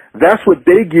 that's what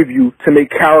they give you to make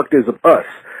characters of us.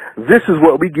 This is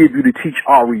what we give you to teach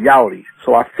our reality.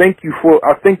 So I thank you for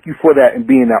that and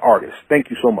being that artist. Thank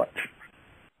you so much.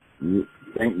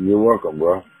 You're welcome,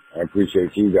 bro. I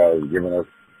appreciate you guys giving us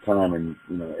time and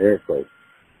airplay.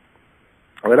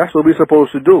 Well, that's what we're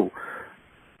supposed to do.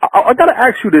 I gotta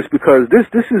ask you this, because this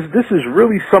is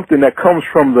really something that comes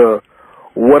from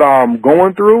what I'm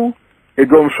going through. It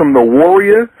goes from the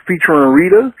Warrior featuring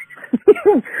Rita.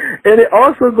 And it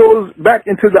also goes back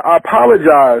into the I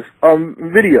Apologize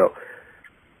video.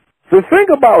 The thing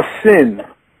about SINN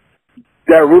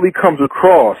that really comes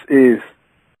across is,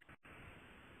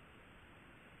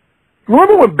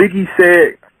 remember when Biggie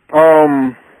said,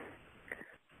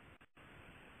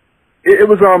 it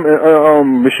was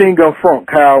Machine Gun Funk,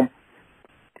 how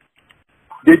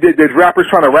there's rappers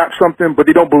trying to rap something, but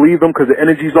they don't believe them because the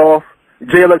energy's off.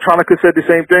 Jay Electronica said the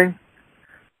same thing.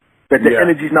 That the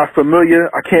energy's not familiar,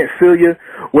 I can't feel you.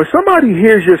 When somebody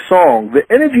hears your song, the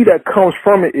energy that comes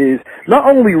from it is not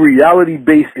only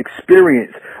reality-based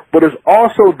experience, but it's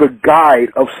also the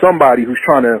guide of somebody who's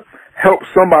trying to help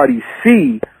somebody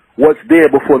see what's there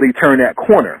before they turn that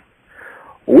corner.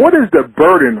 What is the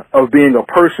burden of being a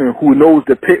person who knows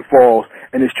the pitfalls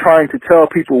and is trying to tell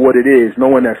people what it is,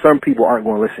 knowing that some people aren't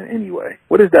going to listen anyway?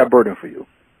 What is that burden for you?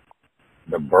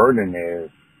 The burden is,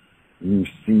 you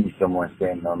see someone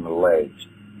standing on the ledge,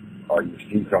 or you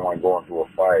see someone going through a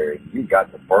fire, and you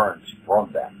got the burns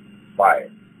from that fire,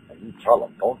 and you tell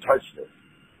them, don't touch this.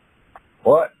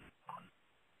 But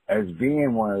as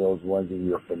being one of those ones that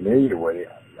you're familiar with it,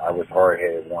 I was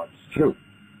hard-headed once too.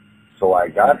 So I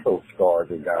got those scars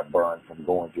and got burned from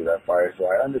going through that fire. So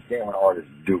I understand when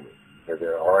artists do it, because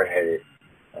they're hard-headed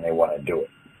and they want to do it.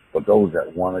 But those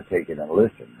that want to take it and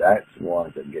listen, that's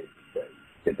ones that get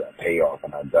that payoff.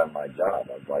 And I've done my job.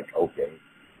 I was like, okay,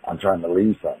 I'm trying to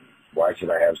leave something. Why should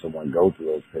I have someone go through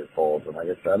those pitfalls? And like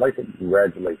I said, I'd like to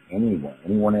congratulate anyone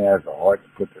who has the heart to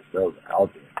put themselves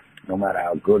out there, no matter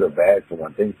how good or bad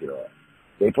someone thinks they are.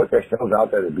 They put themselves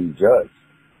out there to be judged.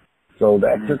 So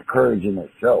that's just courage in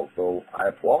itself. So I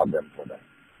applaud them for that.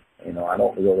 You know, I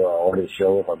don't go to an artist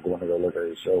show if I'm going to go look at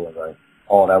a show and like,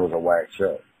 oh, that was a whack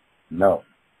show. No.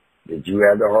 Did you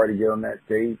have the heart to get on that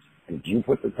stage? Did you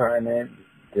put the time in?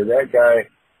 Did that guy,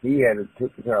 he had to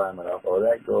took the time enough, or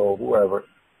that girl, whoever,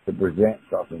 to present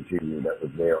something to you that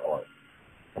was their art.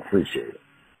 Appreciate it.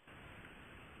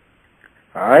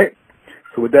 All right.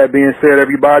 So with that being said,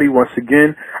 everybody, once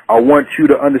again, I want you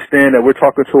to understand that we're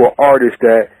talking to an artist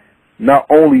that not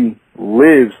only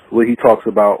lives what he talks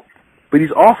about, but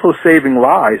he's also saving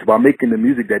lives by making the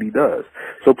music that he does.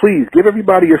 So please, give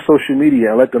everybody your social media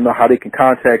and let them know how they can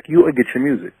contact you and get your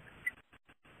music.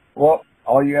 Well,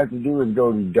 all you have to do is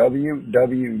go to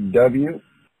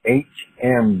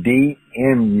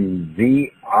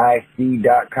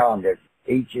www.hmdmusic.com. That's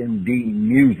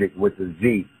HMDmusic with a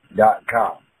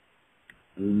Z.com.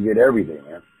 You can get everything,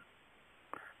 man.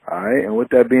 All right. And with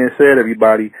that being said,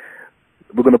 everybody,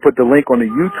 we're going to put the link on the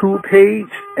YouTube page.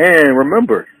 And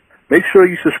remember, make sure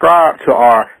you subscribe to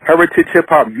our Heritage Hip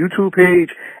Hop YouTube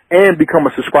page and become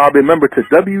a subscribing member to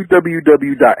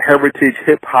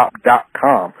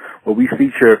www.heritagehiphop.com, where we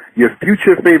feature your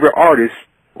future favorite artists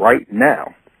right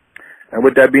now. And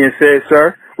with that being said,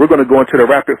 sir, we're going to go into the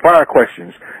rapid fire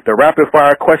questions. The rapid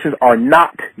fire questions are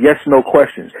not yes/no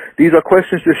questions. These are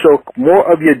questions to show more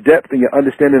of your depth and your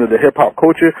understanding of the hip hop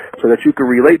culture so that you can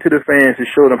relate to the fans and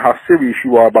show them how serious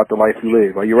you are about the life you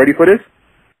live. Are you ready for this?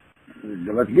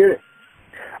 Let's get it.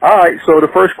 All right, so the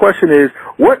first question is,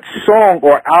 what song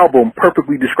or album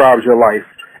perfectly describes your life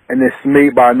and it's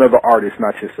made by another artist,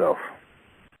 not yourself?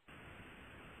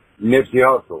 Nipsey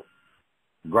Hussle,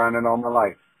 Grinding All My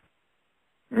Life.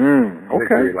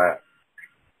 Okay. Lap.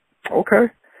 Okay.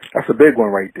 That's a big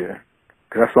one right there.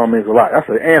 Because that song means a lot. That's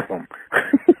an anthem.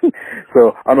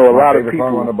 So I know a lot of people.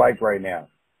 Song on the bike right now.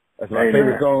 That's my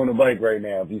favorite song on the bike right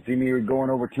now. If you see me going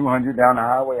over 200 down the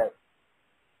highway, I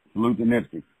salute to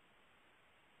Nipsey.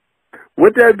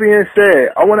 With that being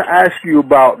said, I want to ask you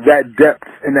about that depth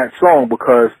in that song,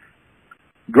 because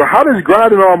how does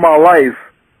Grinding All My Life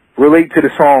relate to the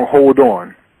song Hold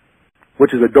On,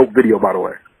 which is a dope video, by the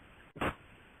way?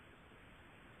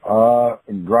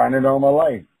 Grinding all my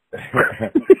life.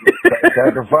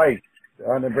 Sacrifice.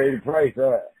 Undebated price.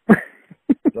 So,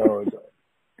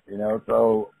 you know,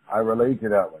 so I relate to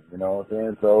that one, you know what I'm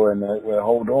saying? So, and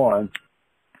Hold On,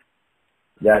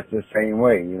 that's the same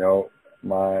way, you know.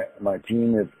 My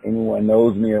team, if anyone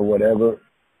knows me or whatever,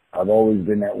 I've always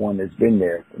been that one that's been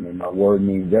there. I mean, my word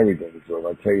means everything. So if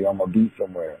I tell you I'm going to be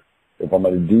somewhere, if I'm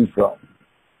going to do something,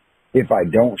 if I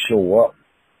don't show up,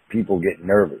 people get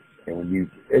nervous. And when you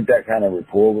hit that kind of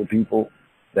rapport with people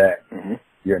that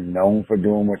you're known for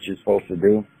doing what you're supposed to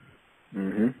do,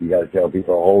 you got to tell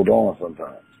people, hold on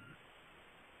sometimes.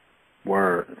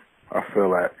 Word. I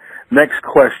feel that. Next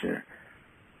question.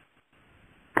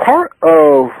 Part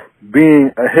of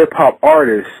being a hip-hop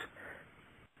artist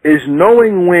is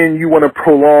knowing when you want to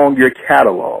prolong your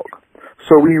catalog.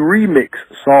 So we remix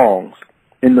songs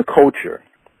in the culture.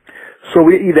 So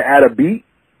we either add a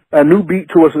new beat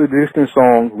to an existing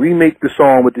song, remake the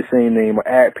song with the same name, or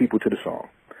add people to the song.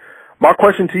 My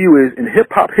question to you is, in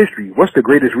hip-hop history, what's the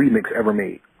greatest remix ever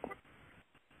made?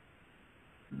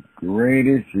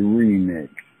 Greatest remix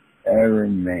ever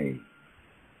made.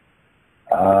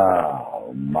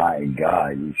 Oh, my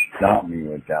God. You stumped me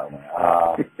with that one.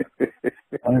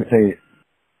 I'm going to say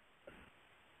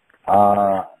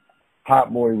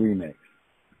Hot Boy remix.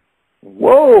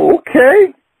 Whoa,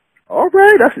 okay. All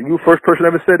right. That's you first person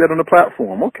ever said that on the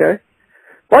platform. Okay.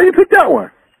 Why you pick that one?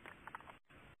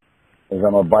 Because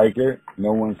I'm a biker.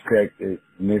 No one expected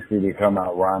Missy to come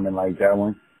out rhyming like that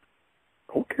one.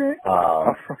 Okay.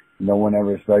 No one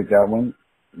ever expected that one.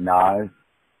 Nas.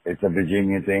 It's a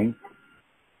Virginia thing.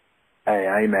 Hey,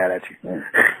 I ain't mad at you. Yeah.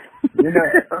 You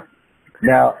know,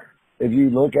 now, if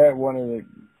you look at one of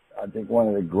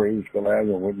the greatest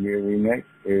collabs on With Me a Remix,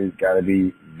 it's got to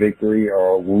be Victory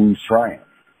or Wu's Triumph.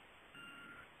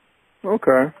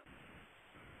 Okay.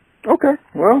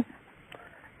 Well,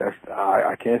 that's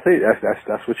I can't say that's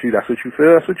what you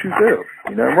feel. That's what you feel.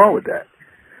 Ain't nothing wrong with that.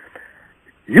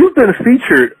 You've been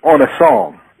featured on a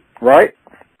song, right?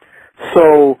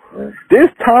 So there's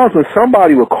times when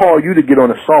somebody will call you to get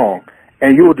on a song,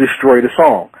 and you'll destroy the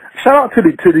song. Shout out to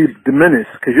the Menace,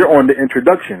 because you're on the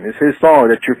introduction. It's his song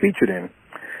that you're featured in.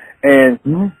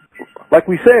 And like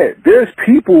we said, there's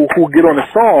people who get on a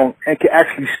song and can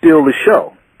actually steal the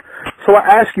show. So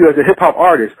I ask you, as a hip-hop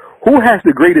artist, who has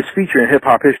the greatest feature in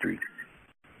hip-hop history?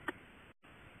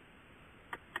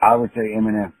 I would say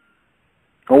Eminem.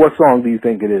 And what song do you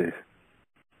think it is?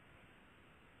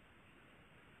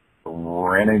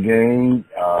 Renegade.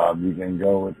 You can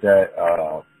go with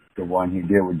that. The one he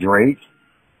did with Drake.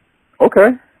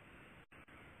 Okay.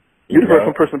 You're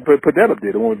the first person to put that up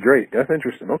there, the one with Drake. That's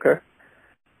interesting. Okay.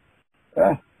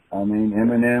 Yeah. I mean,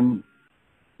 Eminem,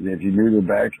 if you knew the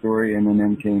backstory,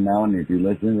 Eminem came out, and if you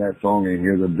listen to that song and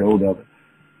hear the build-up,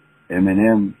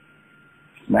 Eminem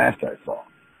smashed that song.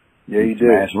 Yeah, he did.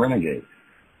 Smashed Renegade.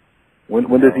 When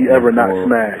does he ever not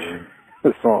smash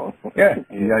the song? Yeah,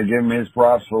 you got to give him his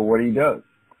props for what he does.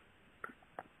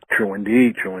 True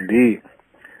indeed, true indeed.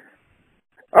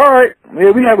 All right,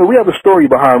 yeah, we have a story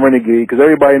behind Renegade, because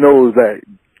everybody knows that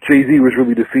Jay-Z was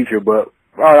really the feature, but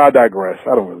I digress.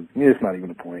 It's not even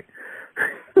the point.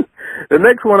 The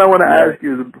next one I want to ask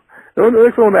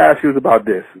you is about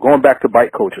this. Going back to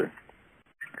bike culture.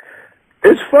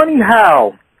 It's funny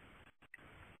how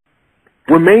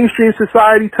when mainstream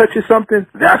society touches something,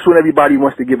 that's when everybody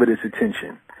wants to give it its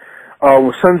attention.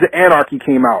 When Sons of Anarchy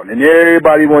came out, and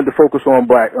everybody wanted to focus on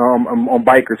on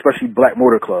bikers, especially black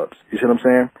motor clubs. You see what I'm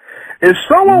saying? If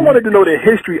someone wanted to know the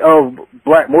history of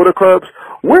black motor clubs,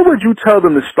 where would you tell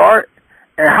them to start,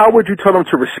 and how would you tell them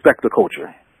to respect the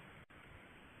culture?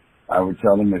 I would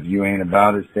tell them, if you ain't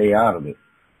about it, stay out of it.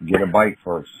 Get a bike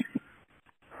first.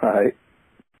 All right.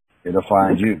 It'll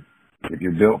find you. If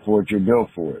you're built for it, you're built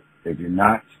for it. If you're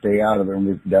not, stay out of it,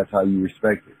 and that's how you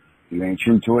respect it. If you ain't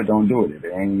true to it, don't do it. If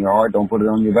it ain't in your heart, don't put it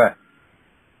on your back.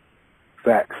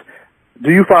 Facts. Do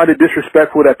you find it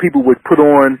disrespectful that people would put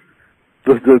on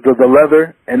the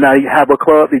leather and now you have a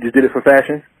club, they just did it for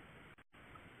fashion?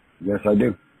 Yes, I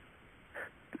do.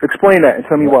 Explain that and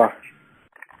tell me why.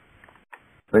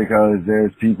 Because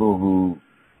there's people who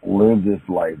live this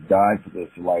life, died for this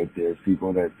life. There's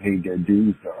people that paid their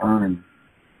dues to earn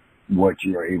what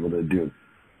you're able to do.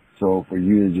 So for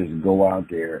you to just go out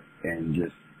there and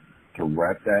just to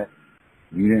rep that,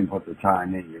 you didn't put the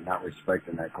time in. You're not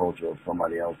respecting that culture of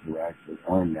somebody else who actually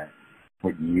earned that,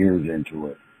 put years into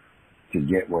it to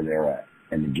get where they're at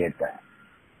and to get that.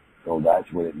 So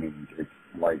that's what it means. It's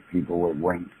like people with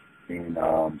ranks in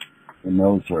the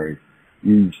military.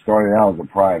 You started out as a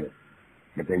private,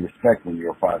 but they respect when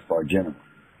you're a 5-star general.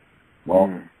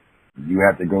 Well, you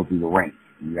have to go through the ranks.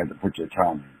 You have to put your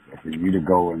time in. So for you to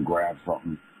go and grab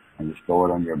something and just throw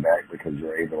it on your back because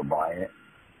you're able to buy it,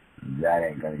 that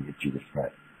ain't going to get you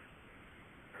respect.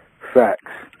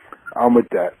 Facts. I'm with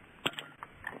that.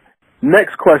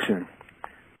 Next question.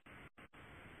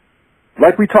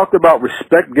 Like we talked about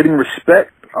respect, getting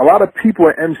respect, a lot of people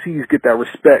and MCs get that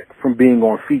respect from being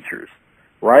on features,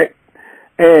 right?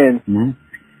 And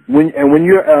when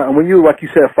you're like you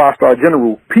said, 5-star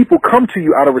general, people come to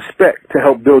you out of respect to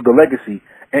help build the legacy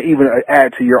and even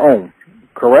add to your own,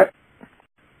 correct?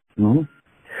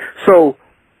 So,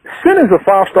 SINN is a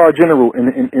 5-star general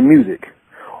in music.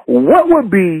 What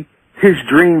would be his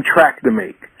dream track to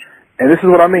make? And this is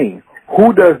what I mean.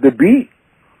 Who does the beat?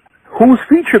 Who's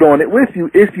featured on it with you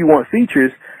if you want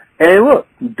features? And look,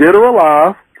 dead or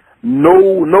alive,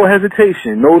 no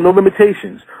hesitation, no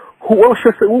limitations. Who else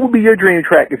should say, what would be your dream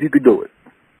track if you could do it?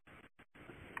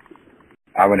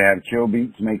 I would have Chill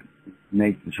Beats make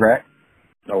the track.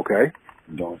 Okay.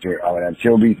 I would have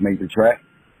Chill Beats make the track.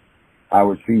 I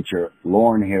would feature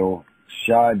Lauryn Hill,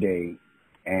 Sade,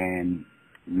 and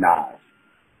Nas.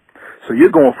 So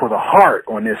you're going for the heart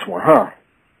on this one, huh?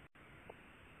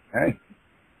 Hey.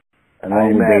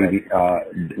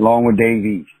 Along with Dave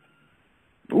East.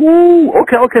 Ooh,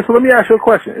 okay. So let me ask you a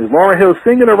question. Is Lauryn Hill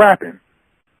singing or rapping?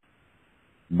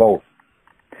 Both.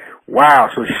 Wow.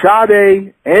 So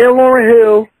Sade and Lauryn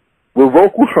Hill with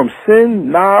vocals from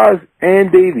SINN, Nas,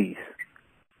 and Dave East.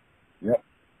 Yep.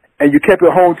 And you kept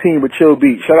it home team with Chill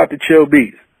Beats. Shout out to Chill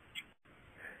Beats.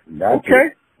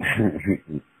 Okay.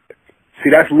 See,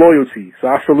 that's loyalty. So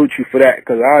I salute you for that,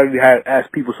 because I had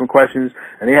asked people some questions,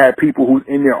 and they had people who's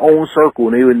in their own circle,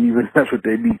 and they wouldn't even mess with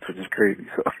their beats, which is crazy.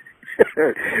 So,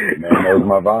 man, that was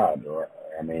my vibe.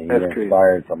 I mean, he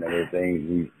inspired some of the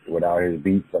things. Without his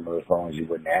beats, some of the songs you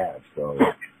wouldn't have. So,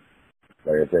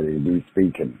 like I said, his beats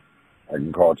speaking. I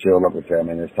can call Chill up and say I'm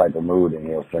in this type of mood, and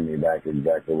he'll send me back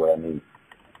exactly what I need.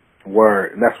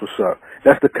 Word, and that's what's up.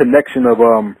 That's the connection of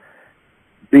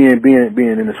being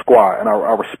in the squad, and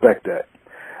I respect that.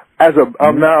 As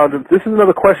a now, this is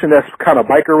another question that's kind of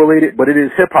biker related, but it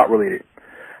is hip hop related.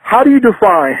 How do you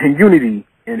define unity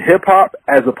in hip hop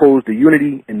as opposed to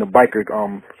unity in the biker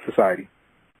society?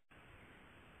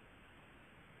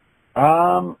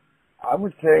 I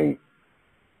would say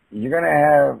you're gonna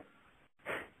have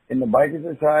in the biker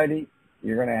society,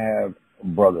 you're gonna have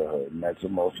brotherhood, and that's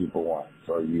what most people want.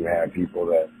 So you have people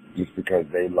that just because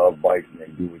they love bikes and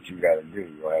they do what you got to do,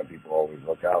 you'll have people always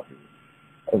look out for you,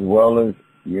 as well as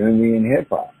unity in hip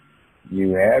hop.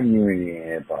 You have unity in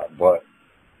hip hop, but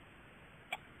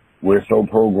we're so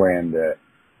programmed that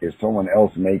if someone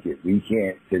else make it, we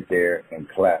can't sit there and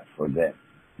clap for them.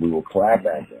 We will clap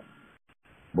at them,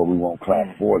 but we won't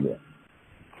clap for them.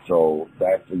 So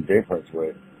that's the difference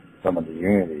with some of the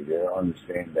unity. They don't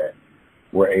understand that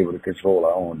we're able to control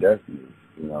our own destinies.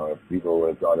 You know, if people would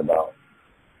have thought about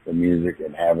the music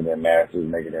and having their masters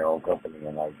making their own company,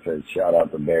 and like I said, shout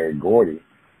out to Barry Gordy,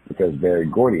 because Barry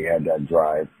Gordy had that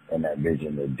drive and that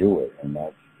vision to do it, and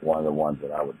that's one of the ones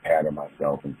that I would pattern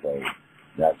myself and say,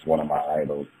 that's one of my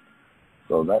idols.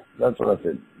 So that's what I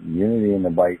said. Unity in the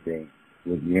bike thing,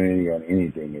 with unity on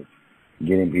anything, is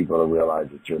getting people to realize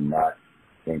that you're not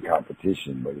in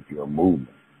competition, but if you're a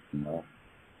movement, you know.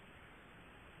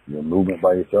 You're a movement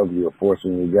by yourself, you're a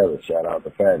forcing together. Shout out to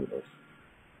Fabulous.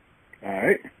 All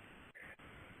right.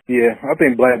 Yeah, I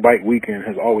think Black Bike Weekend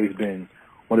has always been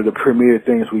one of the premier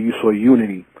things where you saw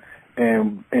unity.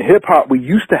 And in hip-hop, we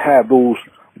used to have those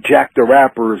Jack the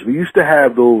Rappers. We used to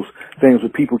have those things where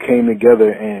people came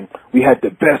together and we had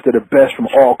the best of the best from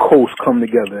all coasts come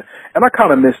together. And I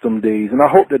kind of miss them days, and I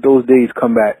hope that those days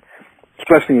come back,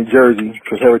 especially in Jersey,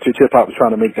 because Heritage Hip Hop is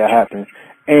trying to make that happen.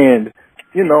 And,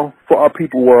 you know, for our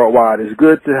people worldwide, it's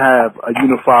good to have a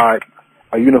unified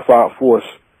force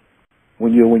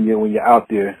when you're out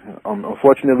there.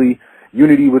 Unfortunately,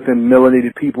 unity within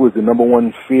melanated people is the number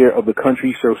one fear of the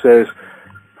country. So says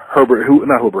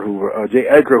J.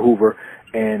 Edgar Hoover,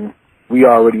 and we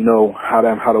already know how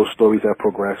those stories have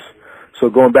progressed. So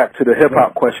going back to the hip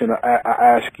hop question, I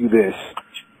ask you this: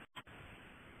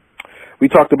 we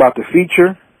talked about the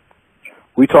feature,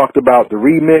 we talked about the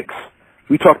remix,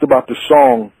 we talked about the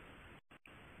song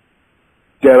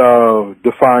that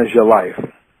defines your life.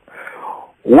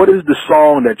 What is the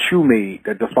song that you made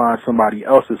that defines somebody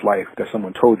else's life that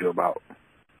someone told you about?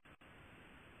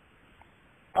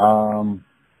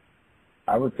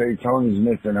 I would say Tony's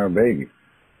Missing Her Baby.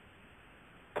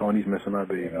 Tony's Missing Her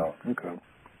Baby. You know. Okay.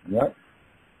 Yep.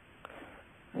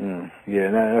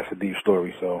 Yeah, that's a deep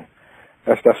story, so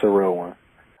that's a real one.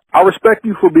 I respect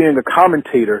you for being a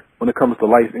commentator when it comes to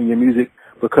life in your music,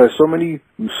 because so many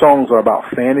songs are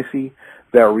about fantasy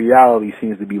that reality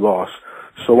seems to be lost.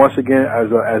 So once again,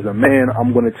 as a man,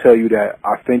 I'm going to tell you that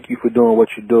I thank you for doing what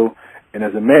you do. And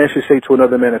as a man should say to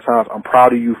another man at times, I'm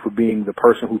proud of you for being the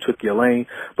person who took your lane,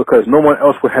 because no one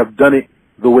else would have done it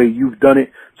the way you've done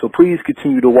it. So please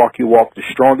continue to walk your walk the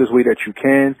strongest way that you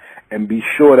can, and be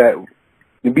sure to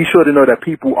know that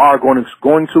people are going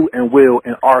to and will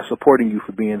and are supporting you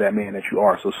for being that man that you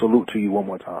are. So salute to you one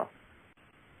more time.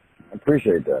 I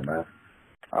appreciate that, man.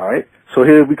 All right. So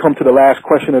here we come to the last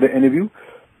question of the interview.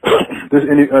 This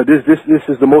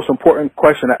is the most important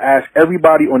question I ask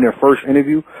everybody on their first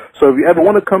interview. So if you ever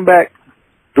want to come back,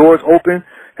 doors open.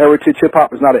 Heritage Hip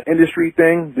Hop is not an industry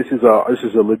thing. This is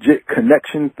a legit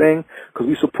connection thing, because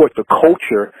we support the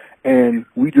culture, and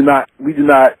we do not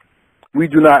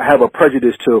have a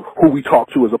prejudice to who we talk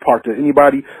to as a part to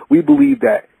anybody. We believe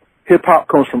that hip hop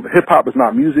is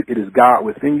not music, it is God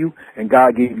within you, and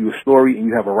God gave you a story, and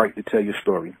you have a right to tell your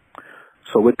story.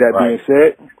 So with that being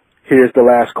said, here's the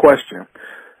last question.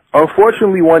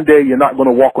 Unfortunately, one day you're not going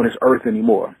to walk on this earth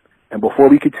anymore. And before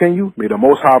we continue, may the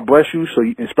Most High bless you, so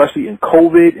especially in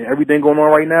COVID and everything going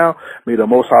on right now, may the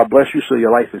Most High bless you so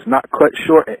your life is not cut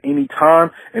short at any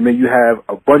time, and may you have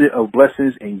abundant of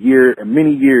blessings and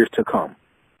many years to come.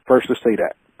 First to say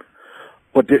that.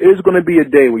 But there is going to be a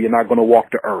day where you're not going to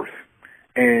walk the earth.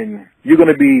 And you're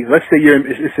going to be, let's say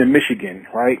it's in Michigan,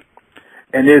 right?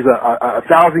 And there's a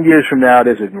 1,000 years from now,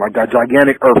 there's a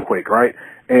gigantic earthquake, right?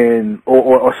 And,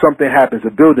 or something happens, a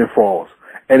building falls.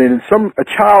 And then a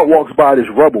child walks by this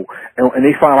rubble and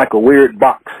they find like a weird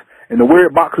box. And the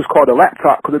weird box is called a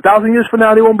laptop, because 1,000 years from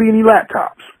now, there won't be any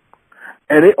laptops.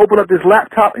 And they open up this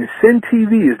laptop, and SINN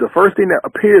TV is the first thing that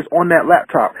appears on that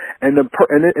laptop. And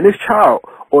this child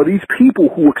or these people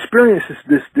who experience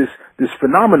this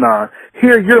phenomenon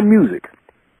hear your music.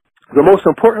 The most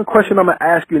important question I'm going to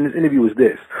ask you in this interview is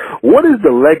this: what is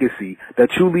the legacy that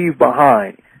you leave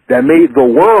behind that made the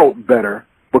world better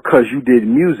because you did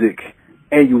music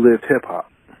and you lived hip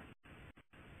hop?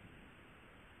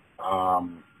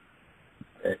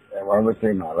 And would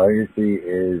say my legacy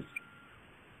is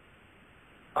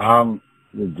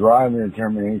the drive and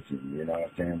determination, you know what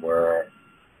I'm saying, where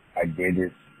I did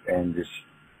it and just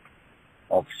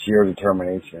off sheer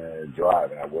determination and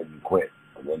drive, and I wouldn't quit.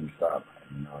 I wouldn't stop,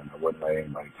 you know, and I wouldn't let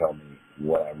anybody tell me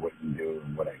what I wouldn't do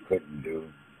and what I couldn't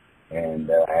do. And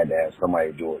I had to have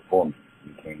somebody do it for me.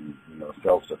 Became, you know,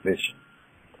 self-sufficient.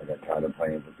 I got tired of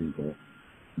playing for people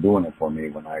doing it for me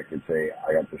when I could say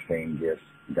I got the same gifts,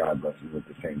 God bless me with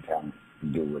the same talent to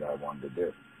do what I wanted to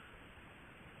do.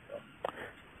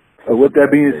 So with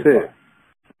that being said,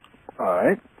 all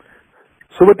right.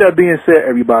 So with that being said,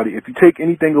 everybody, if you take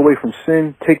anything away from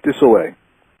SINN, take this away.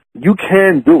 You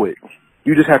can do it.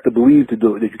 You just have to believe to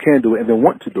do it, that you can do it, and then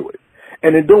want to do it.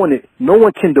 And in doing it, no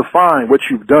one can define what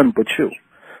you've done but you.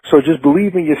 So just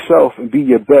believe in yourself and be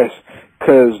your best,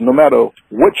 because no matter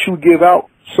what you give out,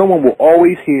 someone will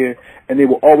always hear, and they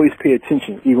will always pay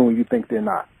attention, even when you think they're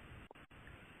not.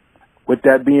 With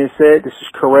that being said, this is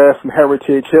Karel from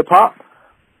Heritage Hip Hop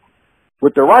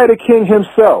with the Writer King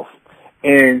himself.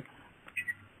 And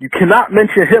you cannot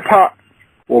mention hip hop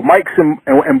or mics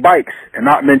and bikes and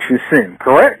not mention SINN,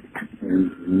 correct?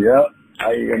 Yep.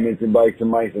 How you gonna mention bikes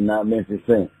and mics and not mention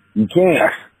SINN? You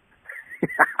can't.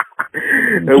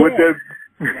 And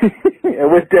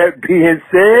with that being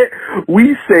said,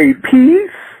 we say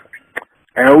peace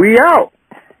and we out.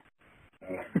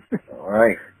 All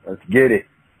right, let's get it.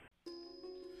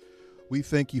 We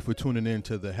thank you for tuning in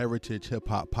to the Heritage Hip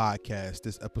Hop Podcast.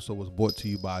 This episode was brought to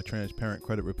you by Transparent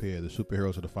Credit Repair, the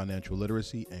superheroes of the financial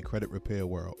literacy and credit repair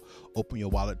world. Open your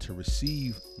wallet to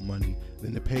receive money,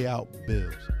 then to pay out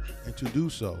bills. And to do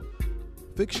so,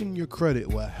 fixing your credit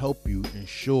will help you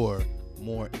ensure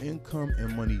more income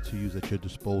and money to use at your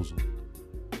disposal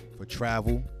for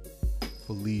travel,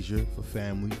 for leisure, for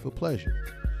family, for pleasure.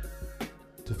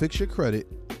 To fix your credit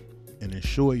and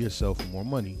ensure yourself more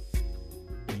money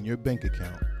in your bank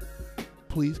account,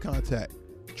 please contact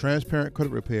Transparent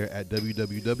Credit Repair at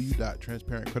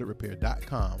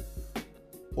www.transparentcreditrepair.com,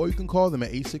 or you can call them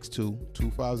at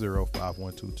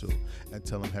 862-250-5122 and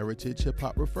tell them Heritage Hip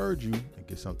Hop referred you and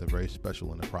get something very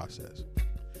special in the process.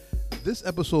 This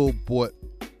episode brought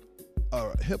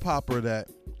a hip hopper that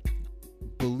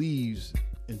believes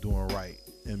in doing right,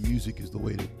 and music is the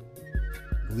way to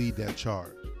lead that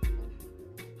charge.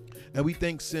 And we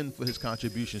thank SINN for his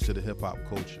contributions to the hip hop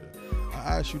culture.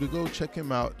 I ask you to go check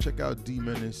him out, check out D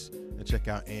Menace, and check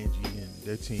out Angie and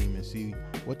their team and see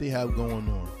what they have going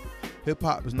on. Hip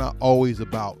hop is not always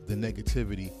about the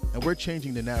negativity, and we're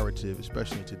changing the narrative,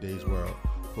 especially in today's world.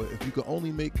 But if you can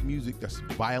only make music that's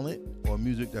violent or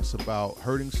music that's about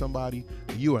hurting somebody,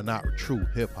 you are not true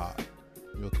hip hop.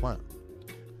 You're a clown.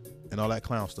 And all that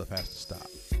clown stuff has to stop.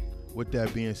 With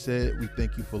that being said, we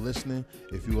thank you for listening.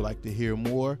 If you would like to hear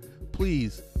more,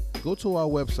 please go to our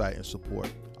website and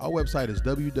support. Our website is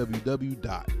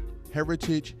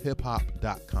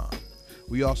www.heritagehiphop.com.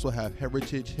 We also have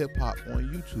Heritage Hip Hop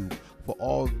on YouTube for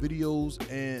all videos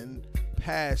and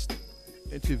past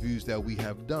interviews that we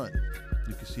have done.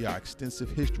 You can see our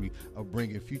extensive history of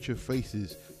bringing future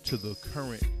faces to the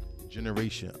current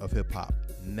generation of hip hop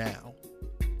now.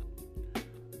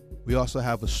 We also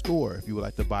have a store if you would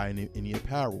like to buy any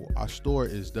apparel. Our store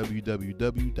is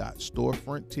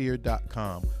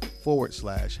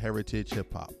www.storefrontier.com/heritage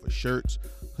hip hop for shirts,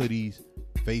 hoodies,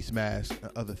 face masks,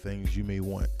 and other things you may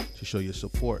want to show your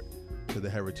support to the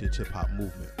heritage hip hop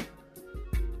movement.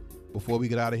 Before we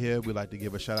get out of here, we'd like to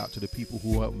give a shout out to the people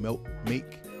who help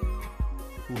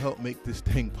make this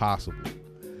thing possible.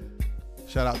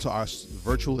 Shout out to our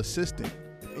virtual assistant.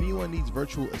 If anyone needs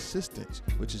virtual assistance,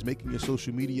 which is making your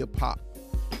social media pop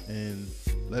and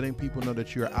letting people know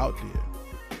that you're out there,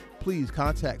 please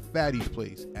contact Fatty's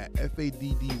Place at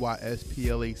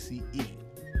FADDYSPLACE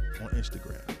on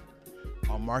Instagram.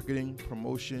 Our marketing,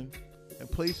 promotion, and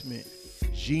placement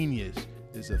genius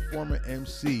is a former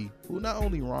MC who not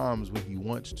only rhymes when he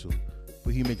wants to,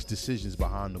 but he makes decisions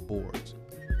behind the boards.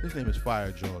 His name is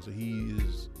Fire Jaws, and he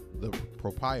is the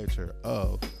proprietor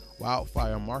of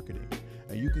Wildfire Marketing.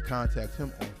 And you can contact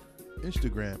him on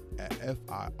Instagram at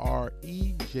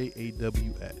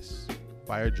FIREJAWS,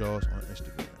 Fire Jaws on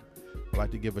Instagram. I'd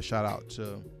like to give a shout out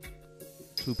to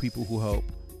two people who help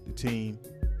the team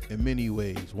in many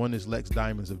ways. One is Lex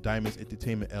Diamonds of Diamonds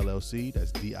Entertainment LLC.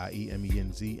 That's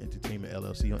DIEMENZ Entertainment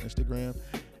LLC on Instagram.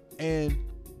 And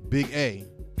Big A,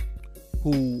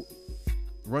 who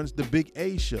runs the Big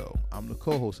A Show. I'm the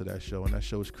co-host of that show, and that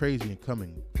show is crazy and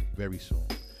coming very soon.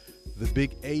 The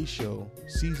Big A Show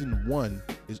Season 1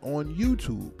 is on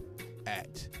YouTube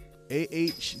at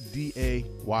AHDAYAR.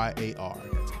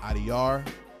 That's IDR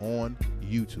on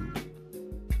YouTube.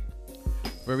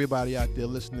 For everybody out there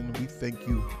listening, we thank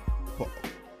you for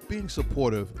being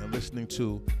supportive and listening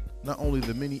to not only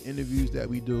the many interviews that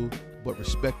we do, but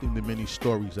respecting the many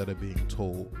stories that are being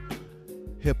told.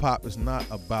 Hip-hop is not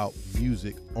about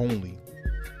music only.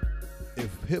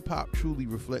 If hip-hop truly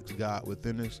reflects God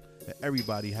within us, then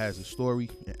everybody has a story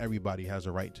and everybody has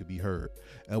a right to be heard.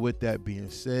 And with that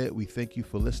being said, we thank you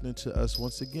for listening to us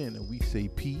once again, and we say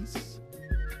peace,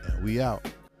 and we out.